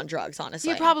probably on drugs,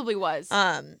 honestly. He probably was.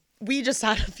 We just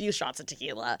had a few shots of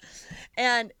tequila.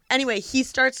 And anyway, he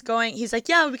starts going, he's like,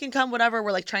 yeah, we can come, whatever.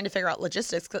 We're like trying to figure out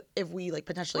logistics if we like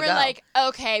potentially go. We're like,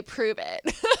 okay, prove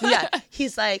it. Yeah.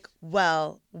 He's like,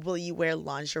 well, will you wear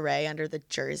lingerie under the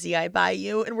jersey I buy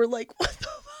you? And we're like, what the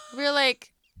fuck? We're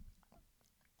like,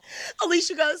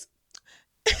 Alicia goes,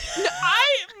 no,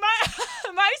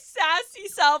 my sassy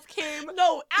self came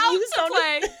out to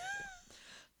play.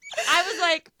 I was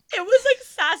like, it was like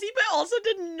sassy, but also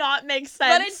did not make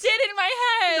sense. But it did in my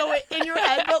head. No, in your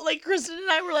head. But like Kristen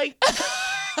and I were like,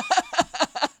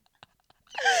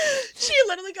 she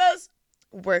literally goes,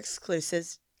 we're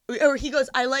exclusives. Or he goes,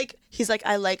 he's like,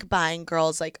 I like buying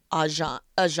girls like agent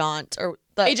or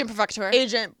the agent provocateur.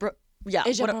 Agent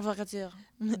provocateur.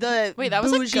 The wait, that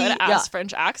was bougie, a good ass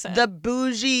French accent. The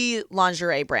bougie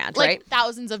lingerie brand, like, right?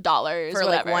 Thousands of dollars for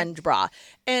whatever. like one bra.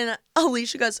 And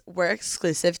Alicia goes, we're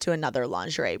exclusive to another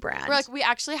lingerie brand. We're like, we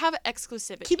actually have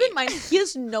exclusivity. Keep in mind, he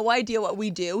has no idea what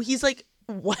we do. He's like,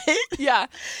 what? Yeah. He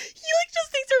like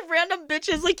just thinks they're random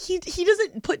bitches. Like he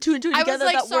doesn't put two and two together. I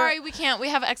was like, sorry, we can't. We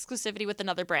have exclusivity with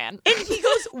another brand. And he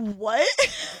goes, what?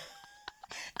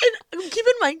 And keep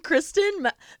in mind, Kristen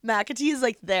McAtee is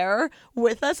like there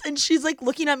with us, and she's like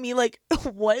looking at me like,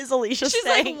 "What is Alicia saying?"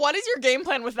 She's like, "What is your game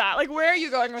plan with that? Like, where are you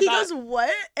going with that?" He goes,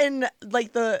 "What?" And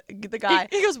like the guy,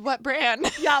 he goes, "What brand?"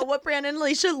 Yeah, what brand? And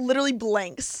Alicia literally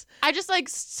blanks. I just like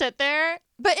sit there,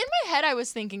 but in my head I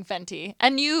was thinking Fenty,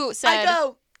 and you said, "I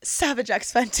go Savage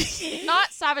X Fenty,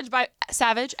 not Savage by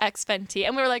Savage X Fenty,"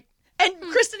 and we were like, and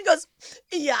Kristen goes,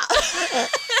 "Yeah."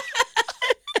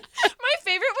 My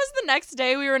favorite was the next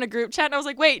day we were in a group chat and I was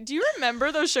like, wait, do you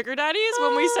remember those sugar daddies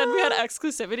when we said we had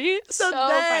exclusivity? So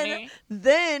funny.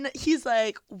 Then he's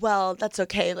like, well, that's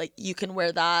okay. Like, you can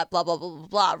wear that, blah, blah, blah, blah,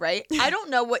 blah, right? I don't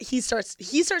know what he starts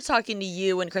talking to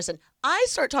you and Kristen. I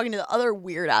start talking to the other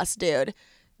weird ass dude,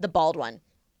 the bald one.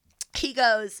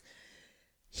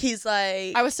 He's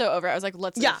like, I was so over it. I was like,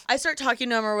 let's yeah. leave. I start talking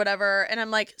to him or whatever, and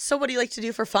I'm like, so what do you like to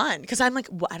do for fun? Because I'm like,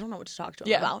 I don't know what to talk to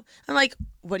him about. I'm like,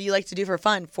 what do you like to do for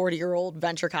fun? 40-year-old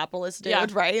venture capitalist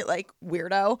dude, right? Like,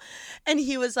 weirdo. And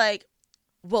he was like,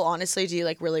 well, honestly, do you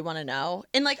like really want to know?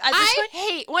 And like, I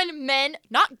hate when men,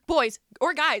 not boys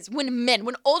or guys, when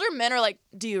older men are like,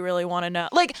 do you really want to know?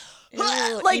 Like,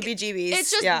 like EBGBs.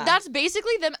 It's just, that's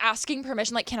basically them asking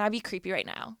permission. Like, can I be creepy right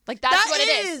now? Like, that's what it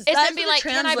is. It's them being like,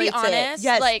 can I be honest?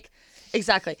 Yes. Like,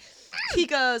 exactly. He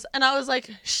goes, and I was like,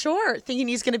 sure, thinking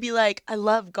he's going to be like, I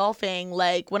love golfing,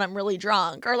 like, when I'm really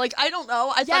drunk. Or like, I don't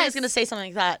know. I thought he was going to say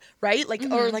something like that, right? Like,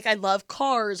 or like, I love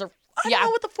cars, or I don't know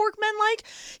what the fork men like.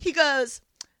 He goes,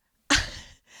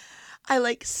 I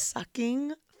like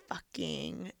sucking,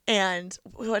 fucking, and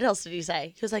what else did he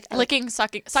say? He was like, licking,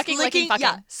 sucking, licking, fucking.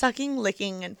 Yeah, sucking,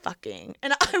 licking, and fucking.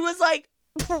 And I was like,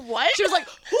 what? She was like,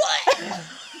 what?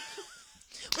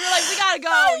 We were like, we gotta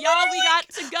go, y'all. We got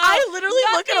to go. I literally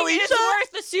look at Nothing Alicia. is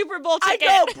worth the Super Bowl ticket.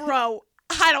 I go, bro,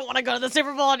 I don't want to go to the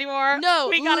Super Bowl anymore. No,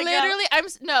 we gotta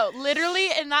go. Literally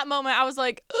in that moment, I was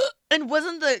like, ugh. And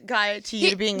wasn't the guy to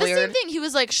you being the weird? same thing. He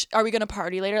was like, are we gonna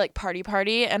party later? Like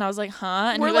party? And I was like,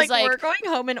 huh? And We're he was like, we're going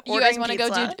home and you ordering guys want to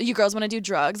pizza. go do? You girls want to do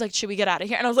drugs? Like, should we get out of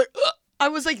here? And I was like, ugh. I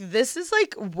was like, this is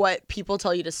like what people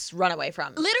tell you to run away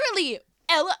from. Literally,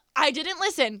 Ella, I didn't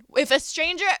listen. If a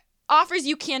stranger offers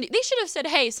you candy, they should have said,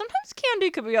 hey, sometimes candy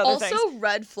could be other things. Also,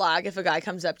 red flag if a guy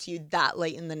comes up to you that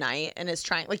late in the night and is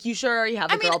trying, like, you should already have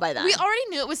a girl by then. We already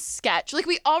knew it was sketch. Like,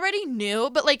 we already knew,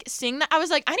 but like seeing that, I was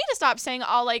like, I need to stop saying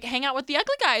I'll like hang out with the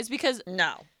ugly guys because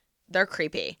no, they're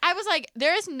creepy. I was like,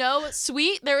 there is no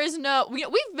sweet, there is no. We've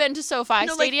been to SoFi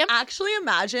Stadium. Like, actually,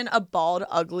 imagine a bald,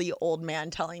 ugly old man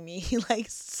telling me he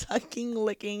likes sucking,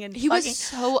 licking, and he fucking. was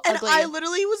so and ugly. I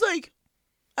literally was like,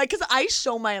 because I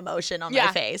show my emotion on my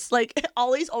face. Like,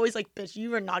 Ollie's always like, bitch,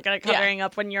 you are not going to covering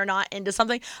up when you're not into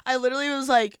something. I literally was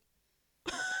like.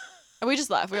 And we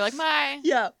just left. We were like, bye.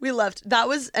 Yeah, we left. That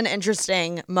was an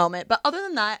interesting moment. But other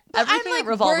than that, everything at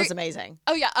Revolve was amazing.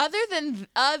 Oh, yeah. Other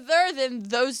than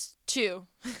those two.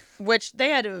 Which they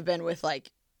had to have been with,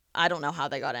 like, I don't know how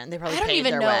they got in. They probably I don't paid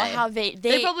even their know way. how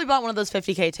They probably bought one of those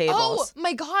 50K tables. Oh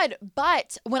my God.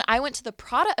 But when I went to the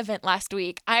Prada event last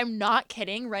week, I'm not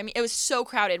kidding, Remy, it was so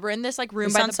crowded. We're in this like room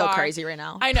by the bar. You sound so crazy right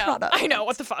now. I know. Prada I know. events.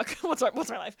 What the fuck? What's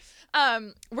my life?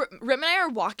 Rem and I are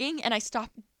walking and I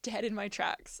stopped dead in my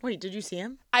tracks. Wait, did you see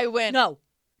him? I went.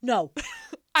 No.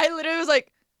 I literally was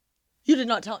like, You did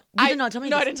not tell. You did not tell me.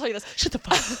 No, this. I didn't tell you this. Shut the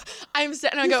fuck up. I'm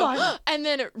sitting and I go, and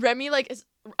then Remy like is.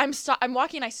 I'm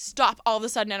walking and I stop all of a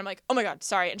sudden and I'm like, oh my God,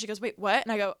 sorry. And she goes, wait, what?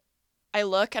 And I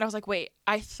look and I was like, wait,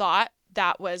 I thought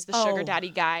that was the sugar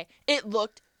daddy guy. It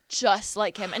looked just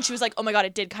like him. And she was like, oh my God,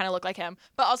 it did kind of look like him.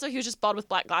 But also he was just bald with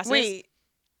black glasses. Wait,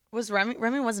 was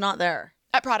Remy was not there.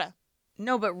 At Prada.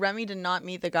 No, but Remy did not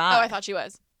meet the guy. Oh, I thought she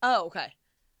was. Oh, okay.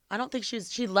 I don't think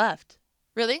she left.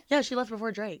 Really? Yeah, she left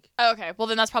before Drake. Oh, okay. Well,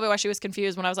 then that's probably why she was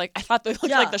confused when I was like, I thought they looked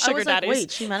like the sugar I was daddies. Like,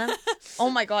 wait, she met him? Oh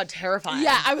my God, terrifying.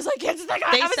 Yeah, I was like, it's the guy.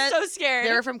 I was so scared.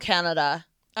 They were from Canada.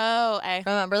 Oh,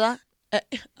 Remember that?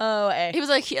 He was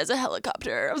like, he has a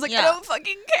helicopter. I was like, Yeah. I don't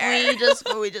fucking care. We just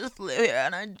flew here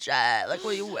on a jet. Like,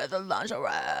 will you wear the lingerie?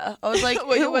 I was like,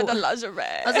 Will you wear the ew. lingerie?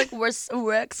 I was like,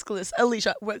 we're exclusive.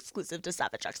 Alicia, we're exclusive to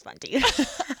Savage X Fenty.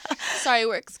 Sorry,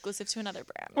 we're exclusive to another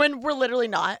brand. When we're literally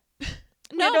not.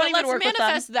 No, don't but even let's work with them.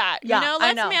 manifest that. Yeah, You know, I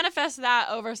let's know. manifest that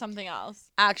over something else.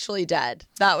 Actually dead.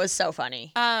 That was so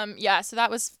funny. Yeah, so that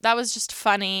was just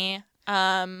funny.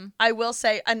 I will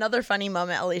say another funny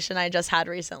moment Alicia and I just had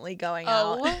recently going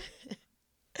out.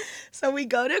 So we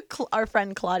go to our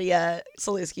friend Claudia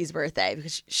Saluski's birthday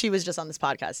because she was just on this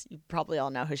podcast. You probably all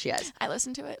know who she is. I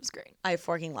listened to it. It was great. I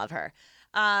fucking love her.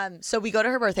 So we go to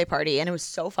her birthday party and it was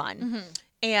so fun. Mm-hmm.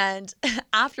 And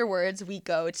afterwards we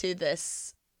go to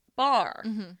this bar,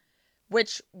 Mm-hmm.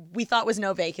 which we thought was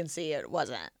no vacancy. It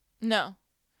wasn't. No.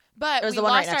 But It was we the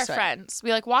one right lost our next to it. friends.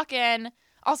 We like walk in.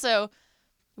 Also,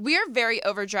 we are very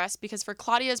overdressed because for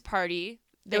Claudia's party,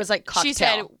 It was like She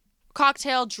said cocktail.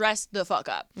 cocktail dress the fuck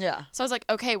up. Yeah. So I was like,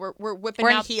 okay, we're whipping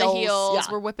We're in out heels, the heels.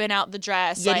 yeah. We're whipping out the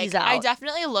dress. Yitties Like I out.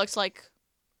 definitely looked like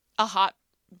a hot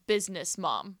business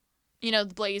mom. You know,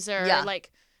 the blazer, Yeah.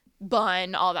 like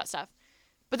bun, all that stuff.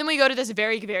 But then we go to this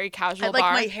very, very casual I had, like,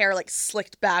 bar. my hair, like,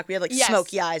 slicked back. We had, like, Yes.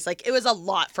 smoky eyes. Like, it was a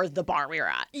lot for the bar we were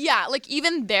at. Yeah, like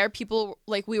even there, people,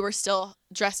 like we were still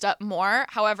dressed up more.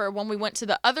 However, when we went to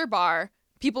the other bar,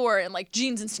 people were in like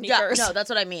jeans and sneakers. Yeah, no, that's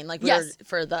what I mean. Like, we Yes. were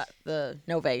for the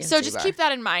No Vacancy So just bar. keep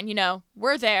that in mind. You know,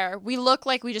 we're there. We look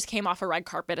like we just came off a red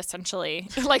carpet, essentially.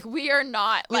 Like we are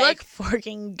not We like look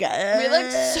freaking good. we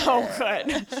looked so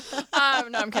good.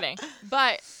 No, I'm kidding.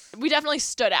 But we definitely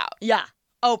stood out. Yeah.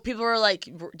 Oh, people were like,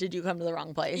 did you come to the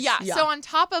wrong place? Yeah. So on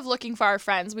top of looking for our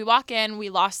friends, we walk in, we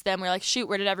lost them. We're like, shoot,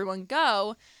 where did everyone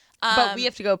go? But we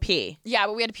have to go pee. Yeah,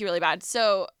 but we had to pee really bad.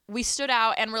 So we stood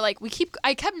out and we're like,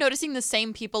 I kept noticing the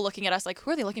same people looking at us like,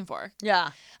 who are they looking for? Yeah.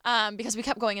 Because we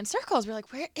kept going in circles. We're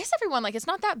like, where is everyone? Like, it's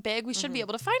not that big. We should Mm-hmm. be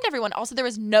able to find everyone. Also, there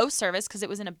was no service because it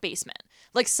was in a basement,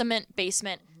 like cement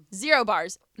basement, 0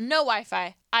 bars, no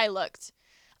Wi-Fi. I looked.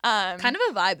 Kind of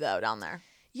a vibe, though, down there.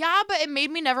 Yeah, but it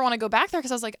made me never want to go back there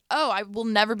because I was like, oh, I will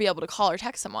never be able to call or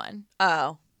text someone.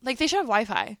 Oh. Like, they should have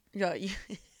Wi-Fi. Yeah,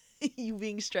 you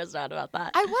being stressed out about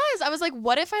that. I was like,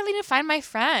 what if I need to find my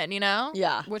friend, you know?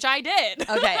 Yeah. Which I did.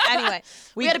 Okay, anyway.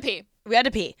 We had to pee. We had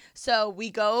to pee. So we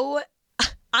go,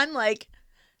 I'm like,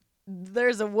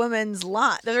 there's a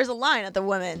line at the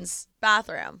women's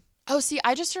bathroom. Oh, see,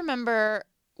 I just remember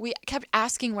we kept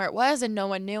asking where it was and no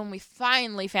one knew, and we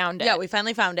finally found it. Yeah, we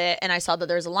finally found it, and I saw that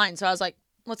there's a line. So I was like,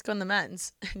 let's go in the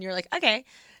men's. And you're like, okay.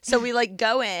 So we like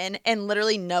go in, and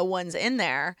literally no one's in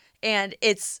there. And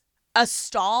it's a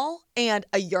stall and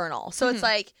a urinal. So it's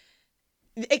like,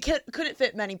 it couldn't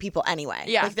fit many people anyway.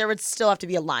 Yeah. Like there would still have to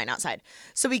be a line outside.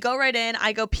 So we go right in.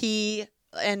 I go pee.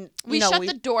 And We shut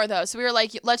the door though, so we were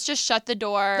like, let's just shut the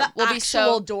door. the We'll actual be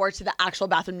so door to the actual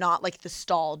bathroom, not like the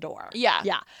stall door. Yeah.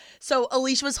 Yeah. So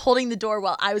Alicia was holding the door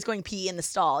while I was going pee in the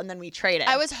stall, and then we traded.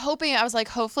 I was like,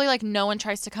 hopefully like no one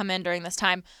tries to come in during this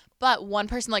time. But one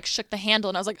person like shook the handle,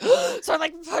 and I was like, so I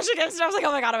like pushed against it. I was like,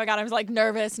 oh my god. I was like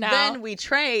nervous now. Then we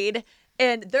trade,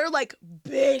 and they're like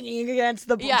banging against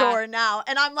the Yeah. door now,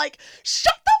 and I'm like,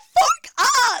 shut the fuck up.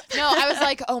 No, I was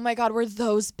like, oh my god, we're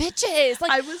those bitches.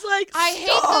 Like I was like, I hate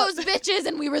stop. those bitches,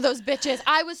 and we were those bitches.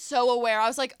 I was so aware. I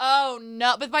was like, oh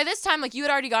no. But by this time, like you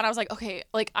had already gone. I was like, okay,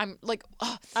 like I'm like,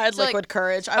 ugh. I had So, like, liquid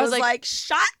courage. I was like,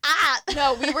 shut up.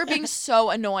 No, we were being so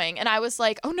annoying, and I was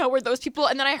like, "Oh no, we're those people."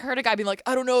 And then I heard a guy being like,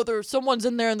 "I don't know, there's someone's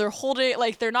in there, and they're holding,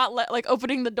 like they're not like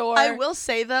opening the door." I will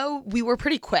say though, we were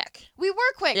pretty quick. We were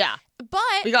quick, Yeah. but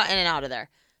We got in and out of there.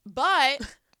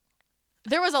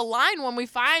 there was a line when we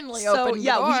finally So opened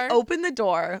yeah, the door. we opened the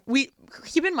door. We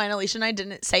keep in mind, Alicia and I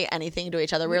didn't say anything to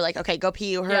each other. We were like, okay, go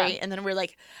pee, hurry. Yeah. And then we're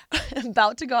like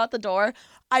about to go out the door.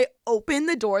 I opened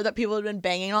the door that people had been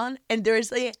banging on, and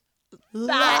there's a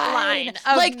line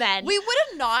of like men. we would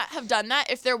have not have done that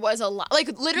if there was a line.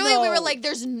 Like literally, we were No. like,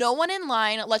 "There's no one in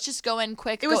line. Let's just go in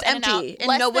quick." It was go in empty, and and out.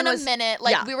 Less no than one was- a minute.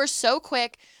 Like yeah. we were so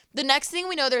quick. The next thing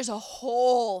we know, there's a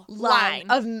whole line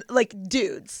of like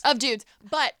dudes. of dudes.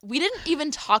 But we didn't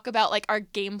even talk about like our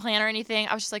game plan or anything.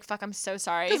 I was just like, fuck, I'm so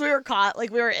sorry. Because we were caught,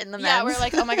 like we were in the men's. Yeah, we're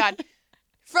like, oh my God.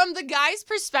 From the guy's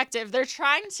perspective, they're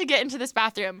trying to get into this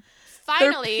bathroom.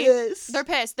 Finally, pissed. they're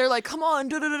pissed. They're like, come on,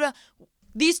 da da da da.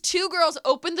 These 2 girls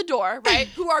open the door, right?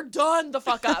 Who are done the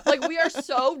fuck up. Like, we are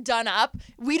so done up.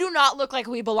 We do not look like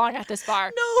we belong at this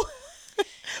bar. No. we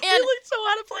And looked so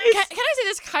out of place. can I say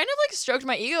this kind of like stroked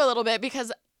my ego a little bit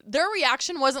because their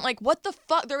reaction wasn't like, what the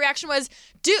fuck? Their reaction was,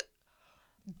 dude.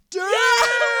 Damn! Like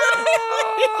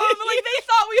they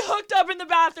thought we hooked up in the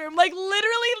bathroom. Like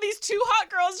literally, these 2 hot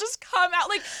girls just come out.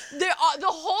 Like they're the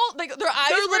whole like their eyes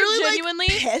They were literally were genuinely.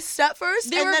 like pissed at first,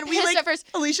 They and were then we pissed like at first.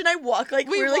 Alicia and I walk like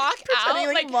we were walk like pretending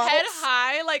out like, like models. head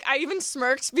high. Like I even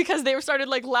smirked because they started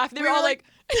like laughing. They We were were, all like,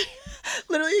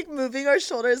 literally like, moving our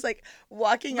shoulders, like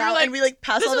walking we were out, like, and we like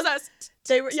passed this all was the. us.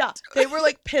 They were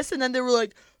like pissed, and then they were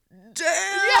like,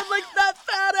 damn, like that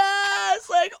fat ass,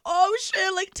 like oh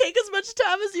shit, like take as much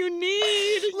time as you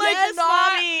need, Like yes,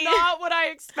 mommy. not what I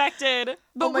expected.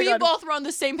 But Oh my we God. both were on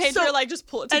the same page. So- we were like, just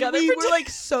pull it And together. we for were like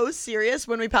so serious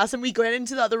when we passed them. We went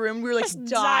into the other room. We were like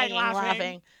dying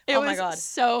laughing. It Oh was my God.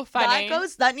 so funny.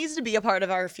 That needs to be a part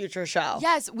of our future show.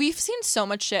 Yes, we've seen so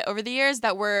much shit over the years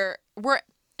that we're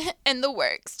in the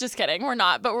works. Just kidding, we're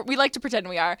not, but we like to pretend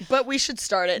we are. But we should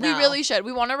start it We now. really should.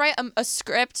 We want to write a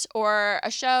script or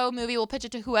a show, movie. We'll pitch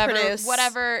it to whoever, Produce.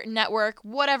 whatever network,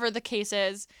 whatever the case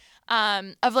is,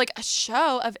 of like a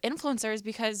show of influencers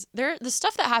because the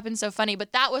stuff that happens so funny.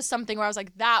 But that was something where I was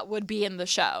like, that would be in the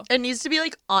show. It needs to be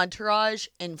like Entourage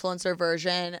influencer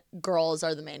version. Girls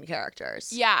are the main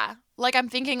characters. Yeah, like I'm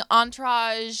thinking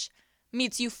Entourage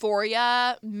meets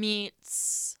Euphoria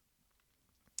meets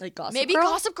Like Gossip maybe Girl?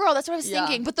 Gossip Girl. That's what I was Yeah.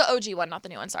 thinking, but the OG one, not the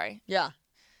new one. Sorry. Yeah.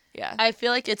 Yeah. I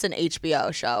feel like it's an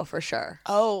HBO show for sure.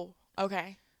 Oh,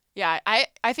 okay. Yeah, I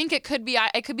think it could be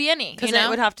any. Because you know? it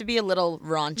would have to be a little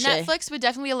raunchy. Netflix would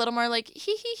definitely be a little more like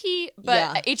hee,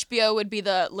 but Yeah. HBO would be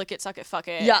the lick it, suck it, fuck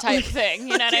it Yeah. type thing.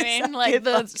 You know what I mean? Like it,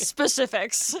 the fuck it.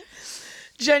 specifics.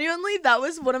 Genuinely, that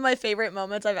was one of my favorite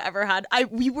moments I've ever had.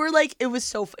 We were like, it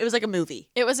was like a movie.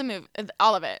 It was a movie.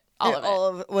 All of it. All of it. All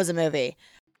of it was a movie.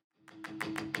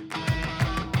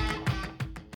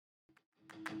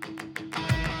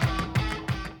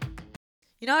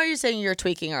 You know how you're saying you were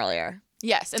tweaking earlier?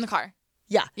 Yes, in the car.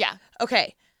 Yeah. Yeah.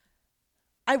 Okay.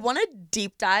 I want to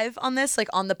deep dive on this, like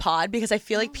on the pod, because I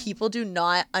feel like people do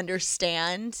not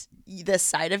understand this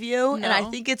side of you. And I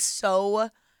No. think it's so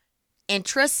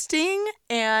interesting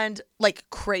and like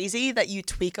crazy that you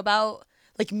tweak about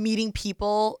like meeting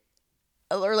people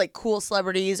or like cool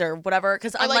celebrities or whatever.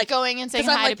 Because Or I'm like going and saying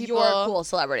 'cause I'm hi like, to people. you're a cool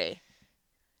celebrity.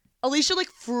 Alicia like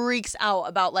freaks out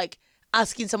about like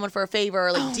asking someone for a favor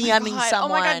or like DMing God.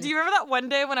 someone. Oh my god, do you remember that one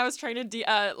day when I was trying to text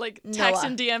Noah.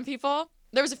 and DM people?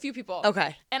 There was a few people.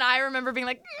 Okay. And I remember being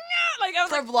like, "Nyah," like I was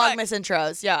For like, fuck. Vlogmas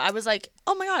intros. Yeah. I was like,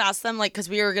 oh my God, ask them like, because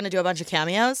we were going to do a bunch of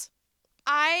cameos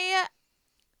I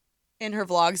in her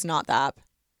vlogs, not the app.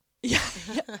 yeah.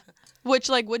 Which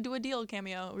like would do a deal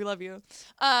cameo. We love you.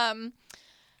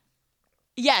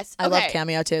 Yes. I love okay.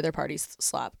 cameo too. Their parties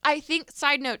slap. I think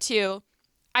side note too,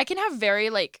 I can have very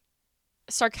like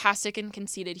sarcastic and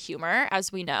conceited humor,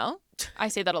 as we know. I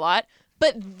say that a lot.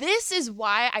 But this is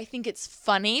why I think it's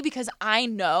funny, because I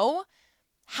know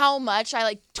how much I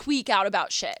like tweak out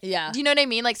about shit. Yeah. Do you know what I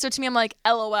mean? Like, so to me, I'm like,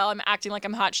 LOL, I'm acting like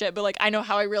I'm hot shit, but like I know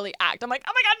how I really act. I'm like,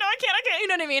 oh my God, no, I can't. You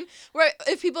know what I mean? Where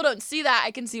if people don't see that, I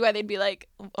can see why they'd be like,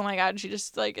 oh my God, she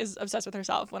just like is obsessed with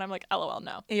herself, when I'm like, LOL,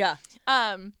 no. Yeah.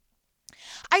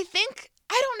 I think,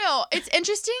 I don't know. It's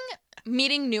interesting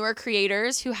meeting newer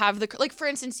creators who have like, for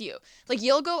instance, like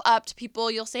you'll go up to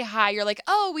people, you'll say hi, you're like,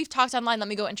 oh, we've talked online, let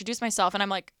me go introduce myself. And I'm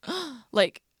like,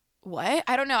 like, what?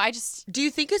 I don't know. Do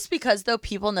you think it's because though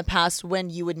people in the past, when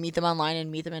you would meet them online and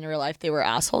meet them in real life, they were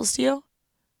assholes to you?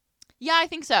 Yeah, I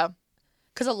think so.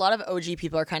 Because a lot of OG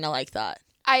people are kind of like that.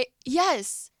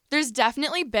 Yes, there's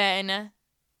definitely been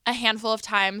a handful of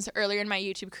times earlier in my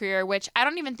YouTube career, which I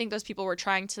don't even think those people were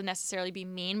trying to necessarily be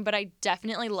mean, but I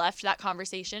definitely left that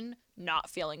conversation not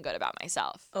feeling good about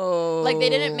myself. Oh. Like they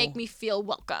didn't make me feel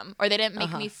welcome, or they didn't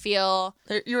make me feel,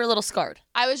 You were a little scarred.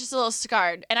 I was just a little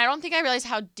scarred. And I don't think I realized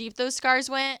how deep those scars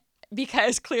went,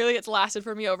 because clearly it's lasted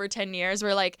for me over 10 years,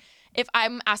 where like if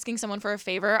I'm asking someone for a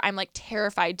favor, I'm like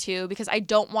terrified to, because I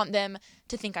don't want them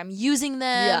to think I'm using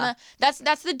them. Yeah.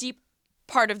 That's the deep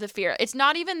part of the fear. It's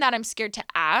not even that I'm scared to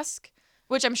ask,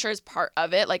 which I'm sure is part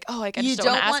of it. Like, oh, like I You just don't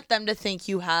want to ask. want them to think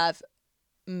you have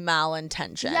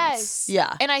malintentions. Yes.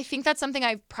 Yeah. And I think that's something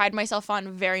I pride myself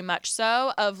on very much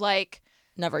so, of like,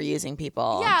 Never using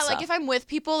people. yeah, and like stuff. if I'm with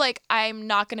people, like I'm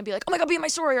not going to be like, oh my God, be in my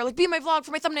story, or like be in my vlog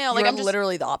for my thumbnail. Like You're I'm just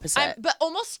literally the opposite. but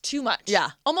almost too much.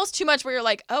 Yeah. Almost too much, where you're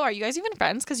like, oh, are you guys even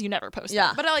friends? Because you never post Yeah.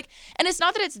 them. But I like, and it's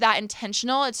not that it's that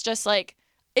intentional. It's just like,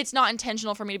 it's not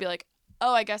intentional for me to be like,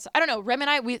 oh, I guess, I don't know. Rem and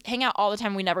I, we hang out all the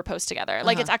time. We never post together.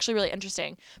 Like, it's actually really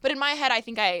interesting. But in my head, I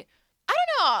think I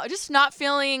don't know, just not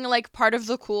feeling like part of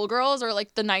the cool girls, or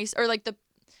like the nice, or like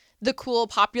the cool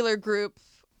popular group.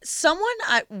 Someone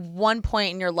at one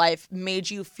point in your life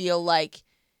made you feel like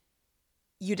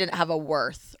you didn't have a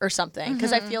worth or something.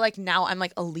 Because I feel like now I'm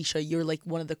like, Alicia, you're like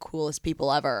one of the coolest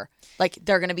people ever. Like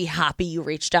they're going to be happy you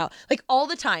reached out. Like all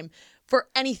the time for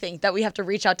anything that we have to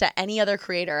reach out to any other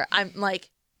creator, I'm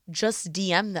like, just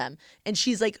DM them. And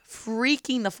she's like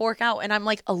freaking the fork out. And I'm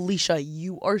like, Alicia,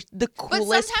 you are the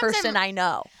coolest sometimes person I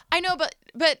know. I know, but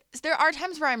there are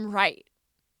times where I'm right.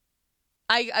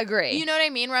 I agree. You know what I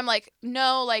mean? Where I'm like,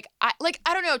 no, like I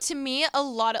don't know. To me, a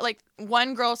lot of like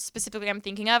one girl specifically I'm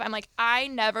thinking of, I'm like, I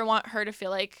never want her to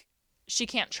feel like she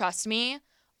can't trust me,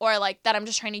 or like that I'm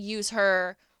just trying to use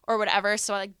her or whatever.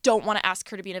 So I like don't want to ask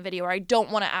her to be in a video, or I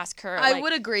don't want to ask her. I like,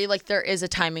 would agree. Like there is a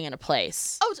timing and a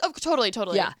place. Oh, totally.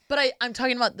 Yeah. But I'm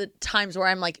talking about the times where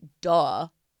I'm like, duh,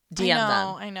 DM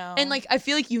them. I know. And like, I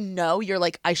feel like you're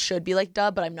like, I should be like,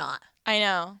 duh, but I'm not. I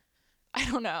know. I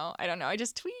don't know. I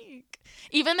just tweak.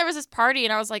 Even there was this party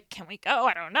and I was like, can we go?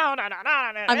 I don't know.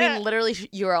 I mean, literally,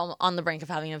 you were on the brink of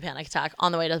having a panic attack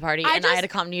on the way to the party, and I had to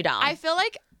calm you down. I feel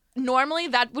like normally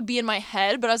that would be in my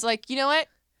head, but I was like, you know what?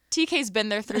 TK's been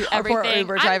there through everything.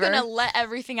 Uber I'm driver. gonna let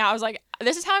everything out. I was like,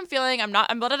 this is how I'm feeling. I'm blah,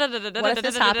 blah, blah, blah, blah, What if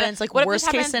this happens? Like, what if worst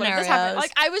this case happens? What if this happens?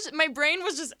 scenarios. Like my brain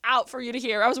was just out for you to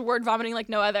hear. I was word vomiting like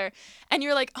no other. And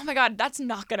you're like, oh my God, that's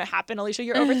not gonna happen, Alicia.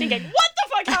 You're overthinking. What the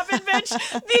fuck happened, bitch?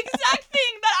 The exact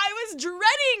thing that I was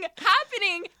dreading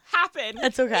happened.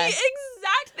 That's okay. The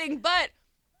exact thing. But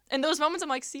In those moments, I'm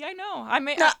like, see, I know. I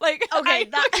may okay, I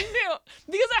that fucking knew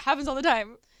because that happens all the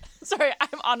time. Sorry,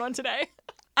 I'm on one today.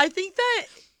 I think that.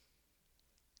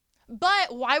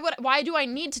 But why do I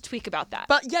need to tweak about that?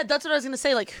 But yeah, that's what I was gonna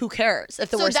say. Like, who cares if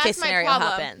the So worst that's case my scenario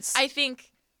problem. happens? I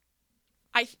think,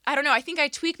 I don't know. I think I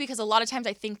tweak because a lot of times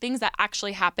I think things that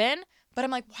actually happen, but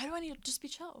I'm like, why do I need to just be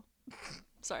chill?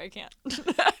 Sorry, I can't.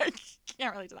 I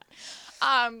can't relate to that.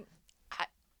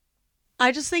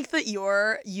 I just think that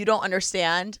you don't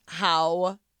understand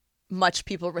how much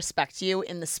people respect you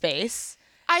in the space.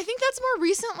 I think that's more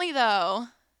recently though.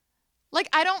 Like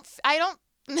I don't.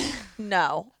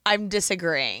 No, I'm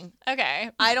disagreeing. Okay.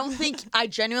 I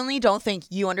genuinely don't think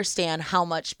you understand how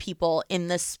much people in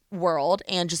this world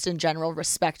and just in general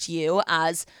respect you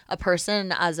as a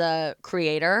person, as a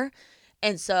creator.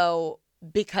 And so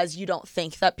because you don't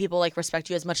think that people like respect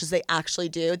you as much as they actually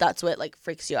do, that's what like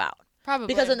freaks you out. Probably.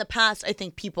 Because in the past, I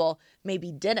think people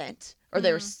maybe didn't, or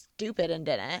they were stupid and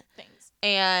didn't. Thanks.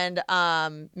 And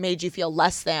made you feel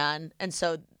less than. And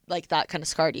so like that kind of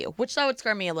scarred you, which that would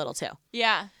scar me a little too.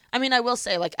 Yeah. I mean, I will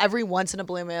say, like, every once in a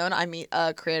blue moon, I meet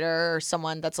a creator or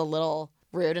someone that's a little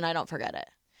rude and I don't forget it.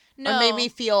 No. Or made me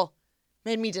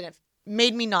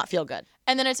not feel good.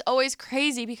 And then it's always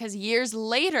crazy because years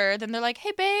later, then they're like,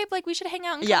 hey, babe, like we should hang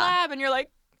out and collab. Yeah. And you're like,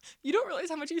 you don't realize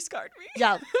how much you scarred me.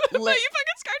 Yeah. You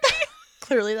fucking scarred me.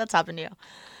 Clearly that's happened to you.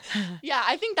 Yeah,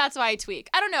 I think that's why I tweak.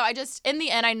 I don't know. I just, in the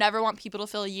end, I never want people to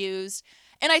feel used.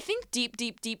 And I think deep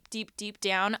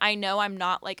down, I know I'm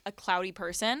not like a cloudy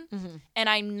person. Mm-hmm. And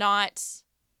I'm not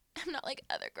like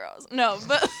other girls. No,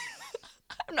 but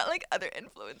I'm not like other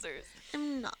influencers.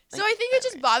 I'm not. So I think it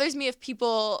just bothers me if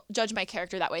people judge my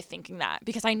character that way, thinking that,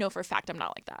 because I know for a fact I'm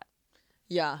not like that.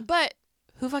 Yeah. But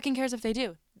who fucking cares if they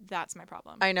do? That's my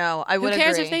problem. I know. I would Who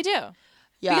cares agree. if they do?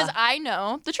 Yeah. Because I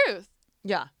know the truth.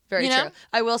 Yeah. Very You true. know?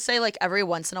 I will say, like, every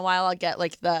once in a while, I'll get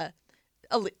like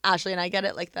Ashley and I get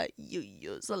it, like the you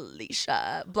use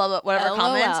Alicia, blah, blah, whatever LOL.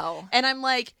 comments. And I'm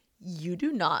like, you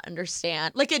do not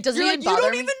understand. Like, it doesn't You're even like, bother you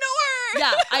don't me. even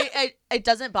know her. Yeah, it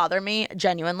doesn't bother me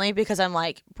genuinely because I'm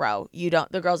like, bro, you don't.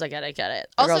 The girls I get it. The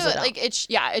Also, girls that don't. like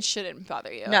it shouldn't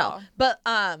bother you. at No,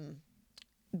 all.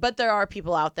 but there are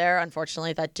people out there,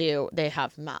 unfortunately, that do. They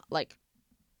have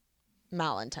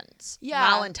malintents.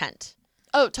 Yeah. Malintent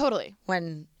Oh, totally.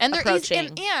 when And they're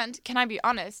approaching. easy. And can I be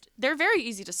honest? They're very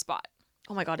easy to spot.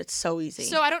 Oh my god, it's so easy.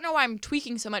 So I don't know why I'm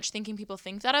tweaking so much, thinking people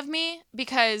think that of me,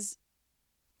 because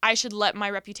I should let my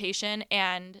reputation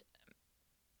and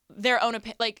their own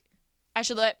opinion, like, I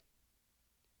should let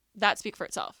that speak for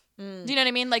itself. Do you know what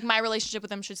I mean? Like, my relationship with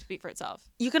them should speak for itself.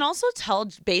 You can also tell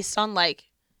based on like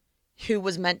who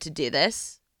was meant to do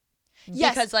this.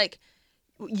 Yes. Because like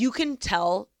you can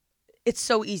tell. It's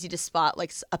so easy to spot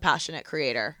like a passionate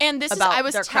creator. And this is, about I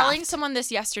was their telling craft. someone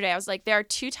this yesterday. I was like, there are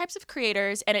two types of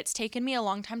creators, and it's taken me a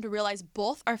long time to realize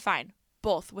both are fine.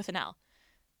 Both with an L.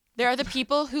 There are the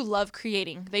people who love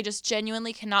creating. They just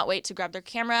genuinely cannot wait to grab their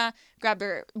camera, grab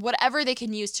their whatever they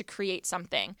can use to create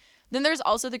something. Then there's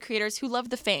also the creators who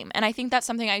love the fame. And I think that's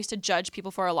something I used to judge people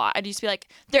for a lot. I'd used to be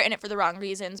like, they're in it for the wrong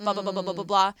reasons, blah, blah, blah, blah, blah, blah,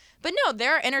 blah. But no,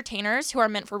 there are entertainers who are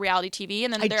meant for reality TV.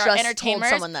 And then I there are just told entertainers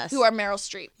someone this. who are Meryl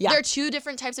Streep. Yeah. There are two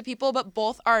different types of people, but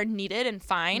both are needed and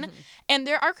fine. Mm-hmm. And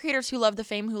there are creators who love the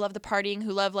fame, who love the partying,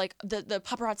 who love like the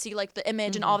paparazzi, like the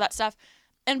image and all Mm-hmm. that stuff.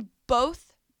 And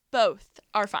both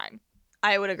are fine.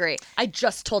 I would agree. I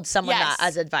just told someone Yes. that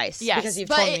as advice. Yes, Because you've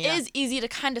but told it me. is easy to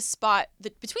kind of spot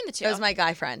between the two. It was my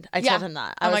guy friend. I Yeah. told him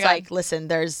that. I Oh my was God. like, listen,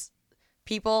 there's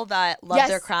people that love Yes.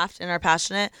 their craft and are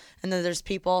passionate, and then there's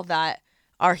people that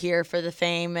are here for the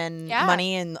fame and Yeah.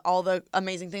 money and all the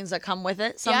amazing things that come with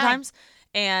it sometimes.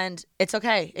 And it's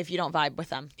okay if you don't vibe with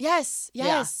them. Yes, Yeah.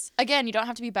 yes. Again, you don't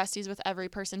have to be besties with every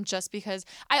person just because.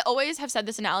 I always have said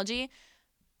this analogy.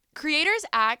 Creators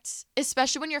act,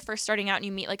 especially when you're first starting out and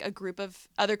you meet like a group of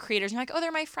other creators and you're like, oh, they're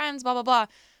my friends, blah, blah, blah.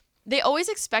 They always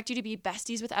expect you to be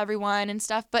besties with everyone and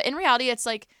stuff. But in reality, it's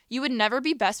like you would never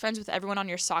be best friends with everyone on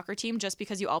your soccer team just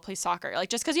because you all play soccer. Like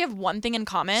just because you have one thing in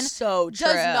common So true.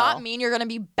 does not mean you're going to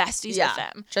be besties with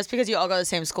them. Just because you all go to the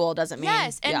same school doesn't mean.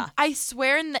 Yes, and yeah. I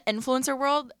swear in the influencer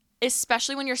world,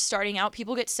 especially when you're starting out,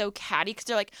 people get so catty because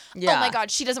they're like, Yeah. oh my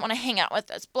God, she doesn't want to hang out with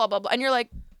us, blah, blah, blah. And you're like,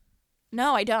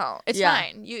 no, I don't. It's Yeah.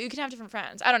 fine. You can have different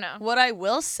friends. I don't know. What I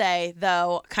will say,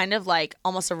 though, kind of like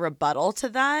almost a rebuttal to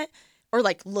that, or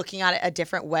like looking at it a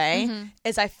different way,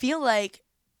 is I feel like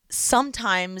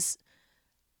sometimes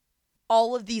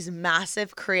all of these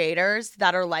massive creators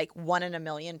that are like 1 in a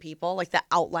million people, like the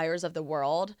outliers of the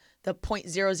world, the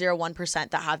 0.001%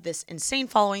 that have this insane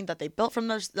following that they built from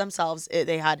themselves,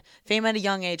 they had fame at a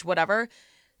young age, whatever,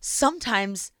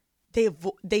 sometimes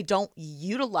they don't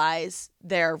utilize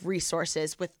their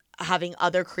resources with having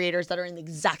other creators that are in the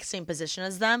exact same position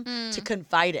as them to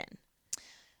confide in.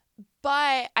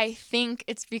 But I think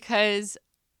it's because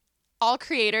all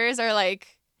creators are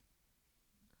like,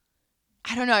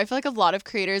 I don't know. I feel like a lot of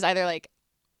creators either like,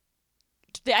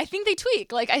 I think they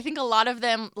tweak. Like, I think a lot of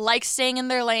them like staying in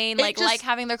their lane, like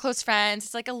having their close friends.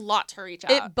 It's like a lot to reach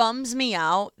out. It bums me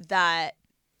out that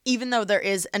even though there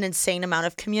is an insane amount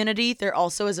of community, there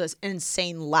also is an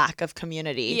insane lack of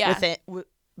community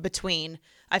between,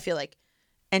 I feel like,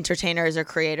 entertainers or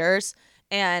creators.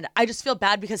 And I just feel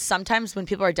bad because sometimes when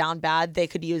people are down bad, they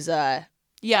could use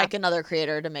like another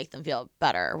creator to make them feel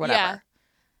better or whatever. Yeah.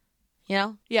 You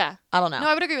know? Yeah. I don't know. No,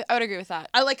 I would agree with that.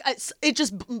 It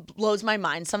just blows my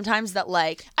mind sometimes that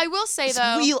like I will say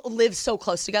though, we live so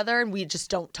close together and we just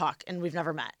don't talk and we've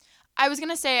never met. I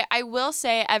will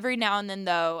say every now and then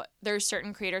though, there's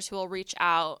certain creators who will reach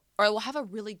out or will have a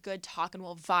really good talk and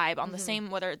will vibe on the same,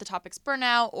 whether the topic's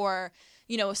burnout or,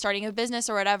 you know, starting a business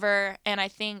or whatever. And I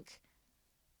think,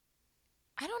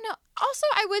 I don't know. Also,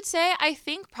 I would say, I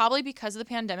think probably because of the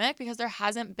pandemic, because there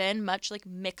hasn't been much like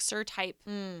mixer type.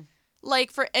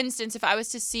 Like, for instance, if I was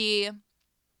to see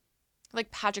like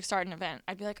Patrick start an event,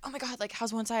 I'd be like, oh my God, like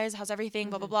how's One Size? How's everything?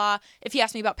 Blah, blah, blah. If he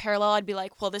asked me about Parallel, I'd be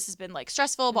like, well, this has been like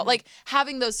stressful, but like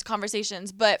having those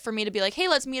conversations. But for me to be like, hey,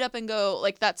 let's meet up and go,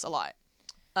 like that's a lot.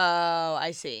 Oh,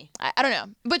 I see. I don't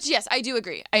know. But yes, I do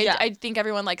agree. I think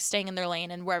everyone likes staying in their lane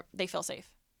and where they feel safe.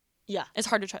 Yeah. It's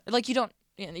hard to trust. Like you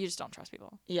just don't trust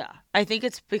people. Yeah. I think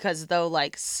it's because though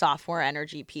like software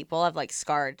energy people have like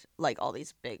scarred like all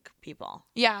these big people.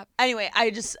 Yeah. Anyway,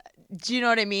 do you know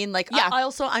what I mean? Like yeah.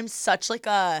 I'm such like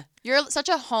you're such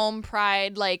a home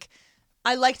pride, like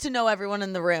I like to know everyone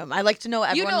in the room. I like to know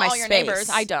everyone in my all space. Your neighbors.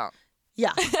 I don't.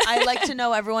 Yeah. I like to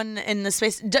know everyone in the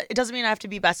space. It doesn't mean I have to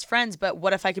be best friends, but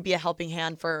what if I could be a helping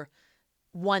hand for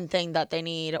one thing that they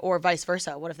need or vice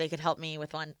versa? What if they could help me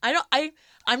with one?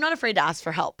 I'm not afraid to ask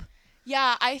for help.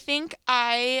 Yeah, I think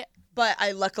But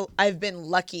I've been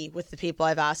lucky with the people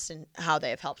I've asked and how they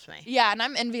have helped me. Yeah, and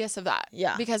I'm envious of that.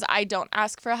 Yeah. Because I don't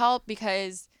ask for help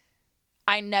because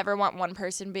I never want one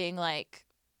person being like,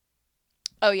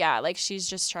 oh yeah, like she's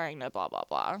just trying to blah, blah,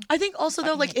 blah. I think also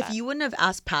though, like if you wouldn't have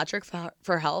asked Patrick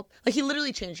for help, like he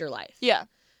literally changed your life. Yeah.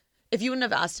 If you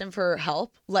wouldn't have asked him for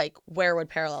help, like where would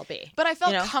Parallel be? But I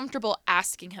felt comfortable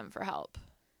asking him for help.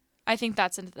 I think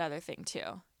that's another thing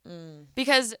too.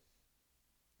 Because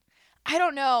I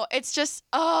don't know. It's just,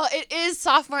 it is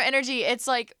sophomore energy. It's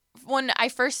like when I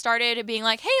first started being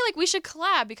like, hey, like we should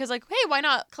collab because like, hey, why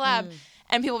not collab?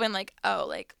 And people have been like, oh,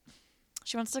 like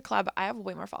she wants to collab. I have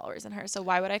way more followers than her. So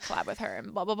why would I collab with her?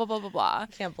 And blah, blah, blah, blah, blah, blah.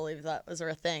 I can't believe that was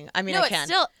a thing. I mean, no, I can. It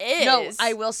still is. No,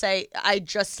 I will say I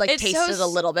just like it's tasted a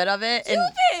little bit of it. Stupid.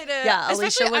 And yeah,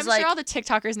 Alicia was I'm sure all the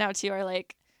TikTokers now too are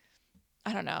like,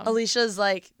 I don't know. Alicia's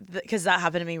like, because that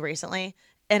happened to me recently.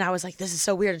 And I was like, this is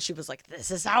so weird. And she was like, this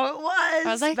is how it was,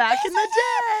 I was like, back in the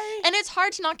day. And it's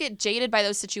hard to not get jaded by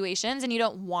those situations and you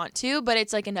don't want to, but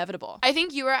it's like inevitable. I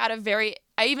think you are at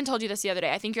I even told you this the other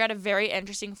day. I think you're at a very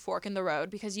interesting fork in the road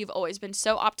because you've always been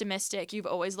so optimistic. You've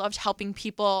always loved helping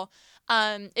people.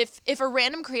 If a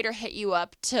random creator hit you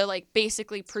up to like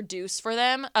basically produce for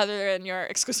them other than your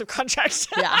exclusive contract.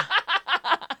 Yeah.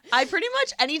 I pretty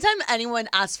much, anytime anyone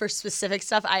asks for specific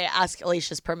stuff, I ask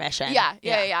Alicia's permission.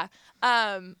 Yeah.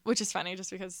 Which is funny just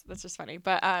because that's just funny.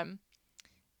 But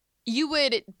you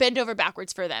would bend over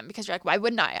backwards for them because you're like, why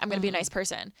wouldn't I? I'm going to be a nice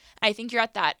person. I think you're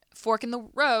at that fork in the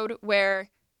road where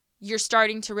you're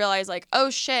starting to realize like, oh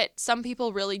shit, some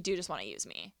people really do just want to use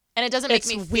me. And it doesn't make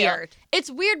me feel weird. It's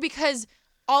weird because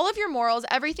all of your morals,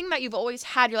 everything that you've always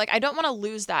had, you're like, I don't want to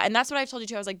lose that. And that's what I've told you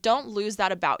too. I was like, don't lose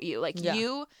that about you. Like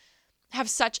you have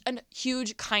such a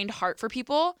huge, kind heart for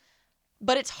people,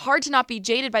 but it's hard to not be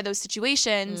jaded by those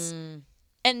situations.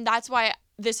 And that's why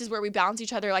this is where we balance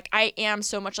each other. Like I am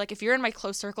so much like, if you're in my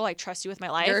close circle, I trust you with my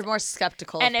life. You're more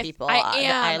skeptical and of people.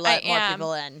 I let more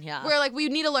people in. Yeah. We're like, we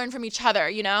need to learn from each other,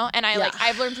 you know? And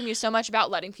I've learned from you so much about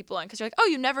letting people in because you're like, oh,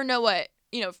 you never know what,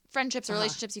 you know, friendships or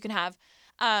relationships you can have.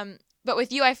 But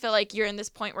with you, I feel like you're in this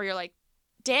point where you're like,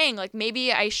 dang, like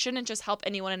maybe I shouldn't just help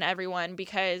anyone and everyone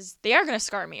because they are going to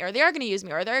scar me or they are going to use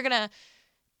me or they're going to,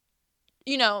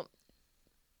 you know,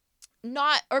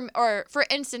 not, or for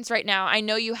instance, right now, I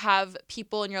know you have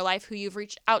people in your life who you've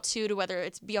reached out to whether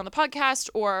it's be on the podcast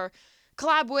or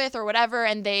collab with or whatever,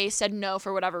 and they said no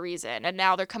for whatever reason. And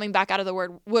now they're coming back out of the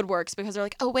woodworks because they're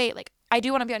like, oh, wait, like, I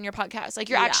do want to be on your podcast. Like,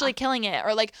 you're actually killing it.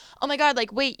 Or like, oh my God,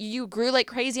 like, wait, you grew like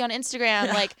crazy on Instagram.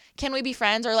 Yeah. Like, can we be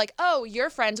friends? Or like, oh,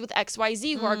 you're friends with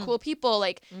XYZ who are cool people.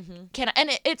 Like,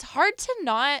 it's hard to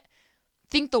not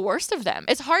think the worst of them.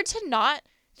 It's hard to not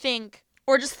think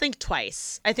Or just think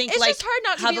twice. I think It's like just hard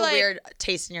not to have be a like- weird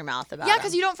taste in your mouth about Yeah, them.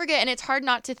 because you don't forget, and it's hard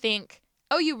not to think,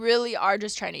 oh, you really are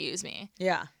just trying to use me.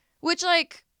 Yeah. Which,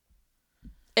 like,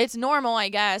 it's normal, I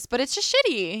guess, but it's just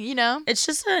shitty, you know? It's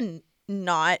just a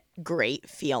not great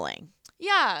feeling.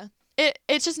 Yeah.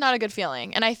 It's just not a good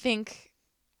feeling. And I think,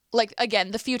 like,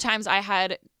 again, the few times I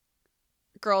had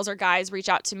girls or guys reach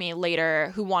out to me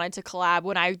later who wanted to collab,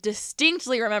 when I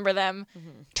distinctly remember them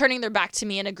turning their back to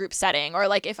me in a group setting, or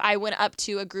like if I went up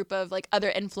to a group of like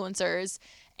other influencers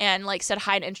and like said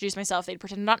hi and introduced myself, they'd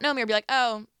pretend to not know me or be like,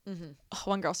 oh,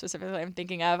 one girl specifically I'm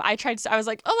thinking of, I was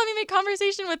like, oh, let me make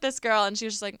conversation with this girl, and she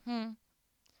was just like,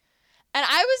 and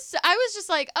I was just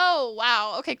like, oh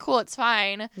wow, okay, cool, it's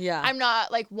fine. Yeah. I'm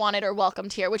not like wanted or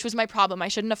welcomed here, which was my problem. I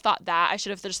shouldn't have thought that. I should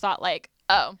have just thought like,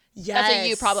 oh, that's a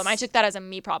you problem. I took that as a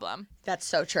me problem. That's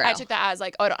so true. I took that as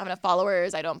like, oh, I don't have enough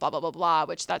followers. I don't blah, blah, blah, blah,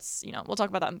 which that's, you know, we'll talk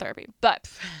about that in therapy. But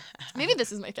maybe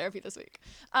this is my therapy this week.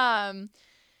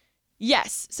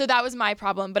 Yes. So that was my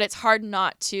problem, but it's hard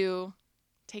not to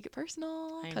take it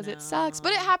personal because it sucks.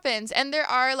 But it happens. And there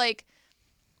are like,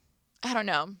 I don't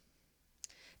know.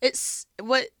 It's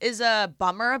what is a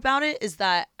bummer about it is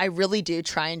that I really do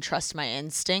try and trust my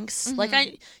instincts. Like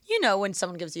when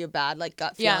someone gives you a bad like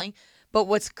gut feeling. But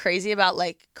what's crazy about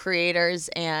like creators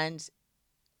and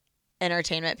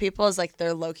entertainment people is like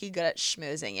they're low-key good at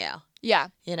schmoozing you. Yeah.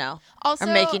 You know? Also,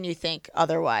 or making you think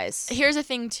otherwise. Here's the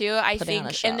thing too. I Putting on a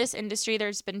think show. in this industry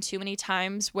there's been too many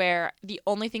times where the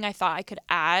only thing I thought I could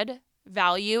add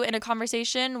value in a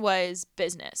conversation was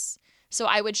business. So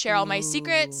I would share all my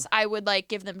secrets. I would like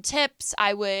give them tips.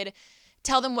 I would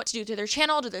tell them what to do to their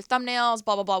channel, to their thumbnails,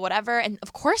 blah, blah, blah, whatever. And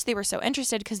of course they were so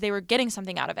interested because they were getting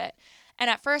something out of it. And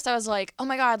at first I was like, oh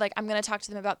my God, like I'm going to talk to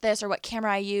them about this or what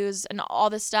camera I use and all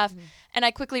this stuff. And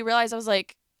I quickly realized I was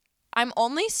like, I'm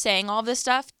only saying all this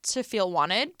stuff to feel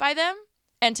wanted by them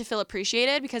and to feel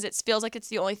appreciated, because it feels like it's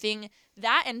the only thing,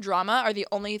 that and drama are the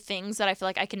only things that I feel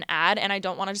like I can add. And I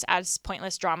don't want to just add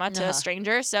pointless drama to a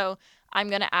stranger. So I'm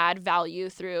going to add value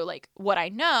through like what I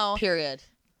know. Period.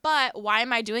 But why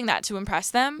am I doing that? To impress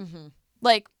them?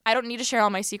 Like, I don't need to share all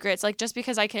my secrets. Like, just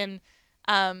because I can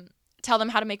tell them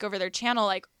how to make over their channel,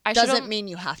 like, I shouldn't. Doesn't mean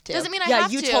you have to. Doesn't mean I have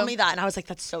to. Yeah, you told me that, and I was like,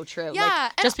 that's so true. Yeah,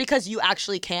 Like, and- just because you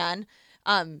actually can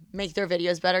make their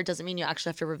videos better doesn't mean you actually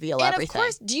have to reveal And everything. of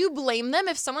course, do you blame them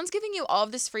if someone's giving you all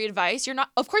of this free advice? You're not.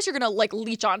 Of course, you're gonna like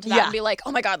leech onto that and be like,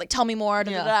 "Oh my God, like tell me more."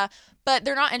 Da, da, da. But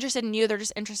they're not interested in you. They're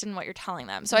just interested in what you're telling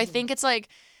them. So I think it's like,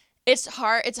 it's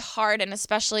hard. It's hard, and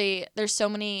especially there's so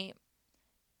many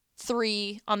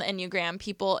 3 on the Enneagram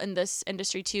people in this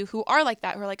industry too who are like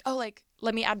that. Who are like, "Oh, like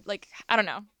let me add." Like, I don't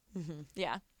know.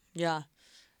 Yeah, Yeah.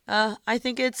 I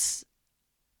think it's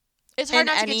it's hard in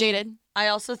not to any- get jaded. I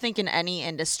also think in any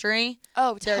industry,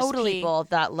 Oh, there's totally. people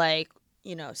that like,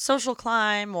 social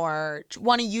climb or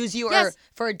want to use you Yes. or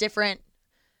for a different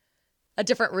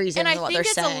reason And I than what think they're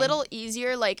it's saying. a little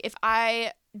easier. Like if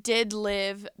I did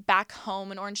live back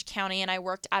home in Orange County and I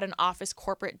worked at an office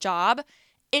corporate job,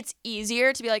 it's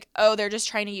easier to be like, oh, they're just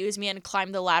trying to use me and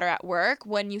climb the ladder at work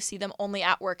when you see them only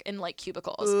at work in like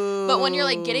cubicles. But when you're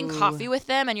like getting coffee with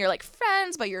them and you're like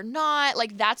friends, but you're not,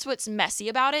 like that's what's messy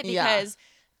about it, because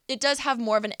it does have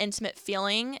more of an intimate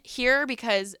feeling here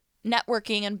because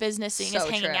networking and businessing is So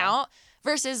hanging true. out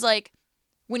versus like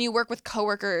when you work with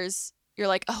coworkers, you're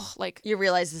like, oh, like You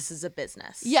realize this is a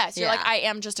business. yes, you're Yeah. like, I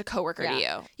am just a coworker to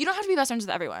Yeah. you. You don't have to be best friends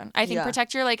with everyone. I think Yeah.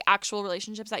 protect your like actual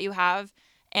relationships that you have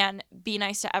and be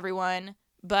nice to everyone,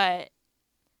 but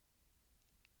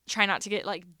try not to get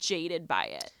like jaded by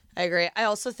it. I agree. I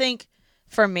also think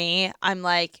for me, I'm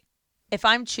like, if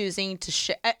I'm choosing to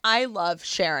share, I love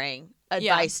sharing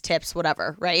advice, tips,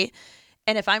 whatever, right?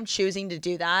 And if I'm choosing to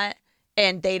do that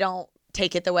and they don't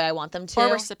take it the way I want them to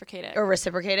Or reciprocate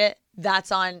it.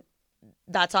 that's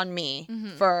on me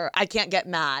for, I can't get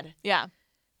mad Yeah.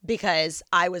 because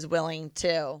I was willing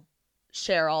to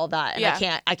share all that. And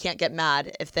Yeah. I can't get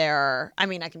mad if I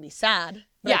can be sad,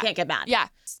 but Yeah. I can't get mad. Yeah.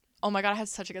 Oh my God, I had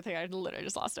such a good thing. I literally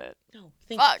just lost it. No,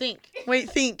 think. Wait,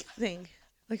 think.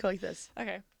 Like this.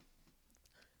 Okay.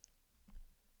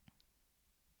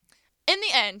 In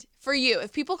the end, for you,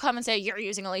 if people come and say you're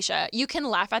using Alicia, you can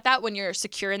laugh at that when you're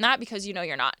secure in that because you know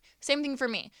you're not. Same thing for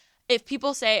me. If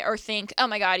people say or think, oh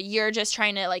my God, you're just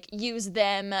trying to like use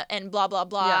them and blah, blah,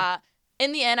 blah. Yeah.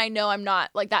 In the end, I know I'm not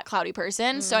like that cloudy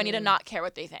person, so I need to not care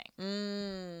what they think.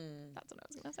 That's what I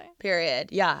was going to say. Period.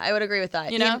 Yeah, I would agree with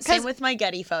that. You know, Same 'cause- with my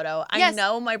Getty photo. I Yes.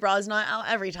 know my bra's not out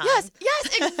every time. Yes,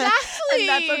 exactly. And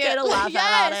that's okay to laugh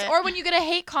at it. Or when you get a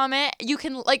hate comment, you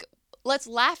can like, let's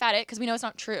laugh at it because we know it's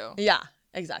not true. Yeah,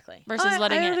 exactly. Versus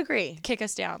letting I it would agree. kick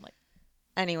us down. Like,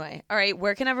 Anyway, all right.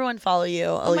 Where can everyone follow you,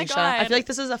 Alicia? Oh my God. I feel like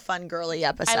this is a fun girly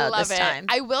episode I love this time.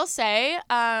 I will say,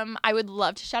 I would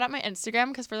love to shout out my Instagram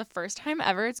because for the first time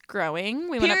ever, it's growing.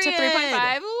 We went up to Period.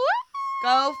 3.5.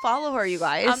 Go follow her, you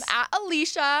guys. At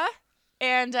Alicia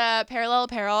and Parallel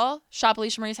Apparel. Shop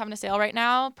Alicia Marie's having a sale right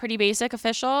now. Pretty basic,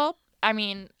 official. I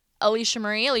mean, Alicia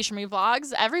Marie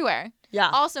Vlogs, everywhere. Yeah.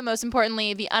 Also, most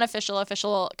importantly, the unofficial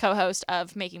official co-host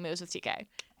of Making Moves with TK.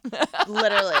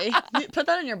 Literally. Put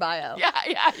that in your bio. Yeah,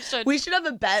 I should. We should have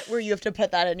a bet where you have to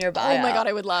put that in your bio. Oh my God,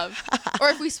 I would love. Or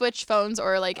if we switch phones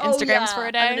or like Instagrams for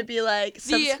a day. I'm going to be like,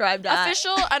 subscribe to the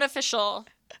official, unofficial.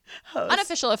 host.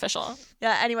 Unofficial, official.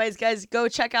 Yeah, anyways, guys, go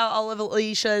check out all of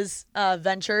Alicia's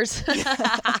ventures.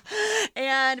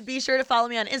 And be sure to follow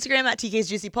me on Instagram at TK's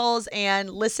Juicy Polls and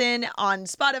listen on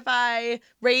Spotify,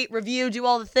 rate, review, do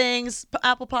all the things,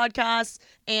 Apple Podcasts,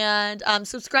 and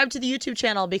subscribe to the YouTube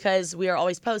channel because we are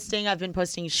always posting. I've been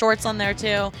posting shorts on there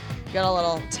too. Got a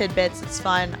little tidbits. It's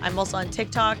fun. I'm also on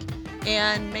TikTok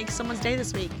and make someone's day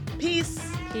this week. Peace.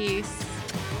 Peace.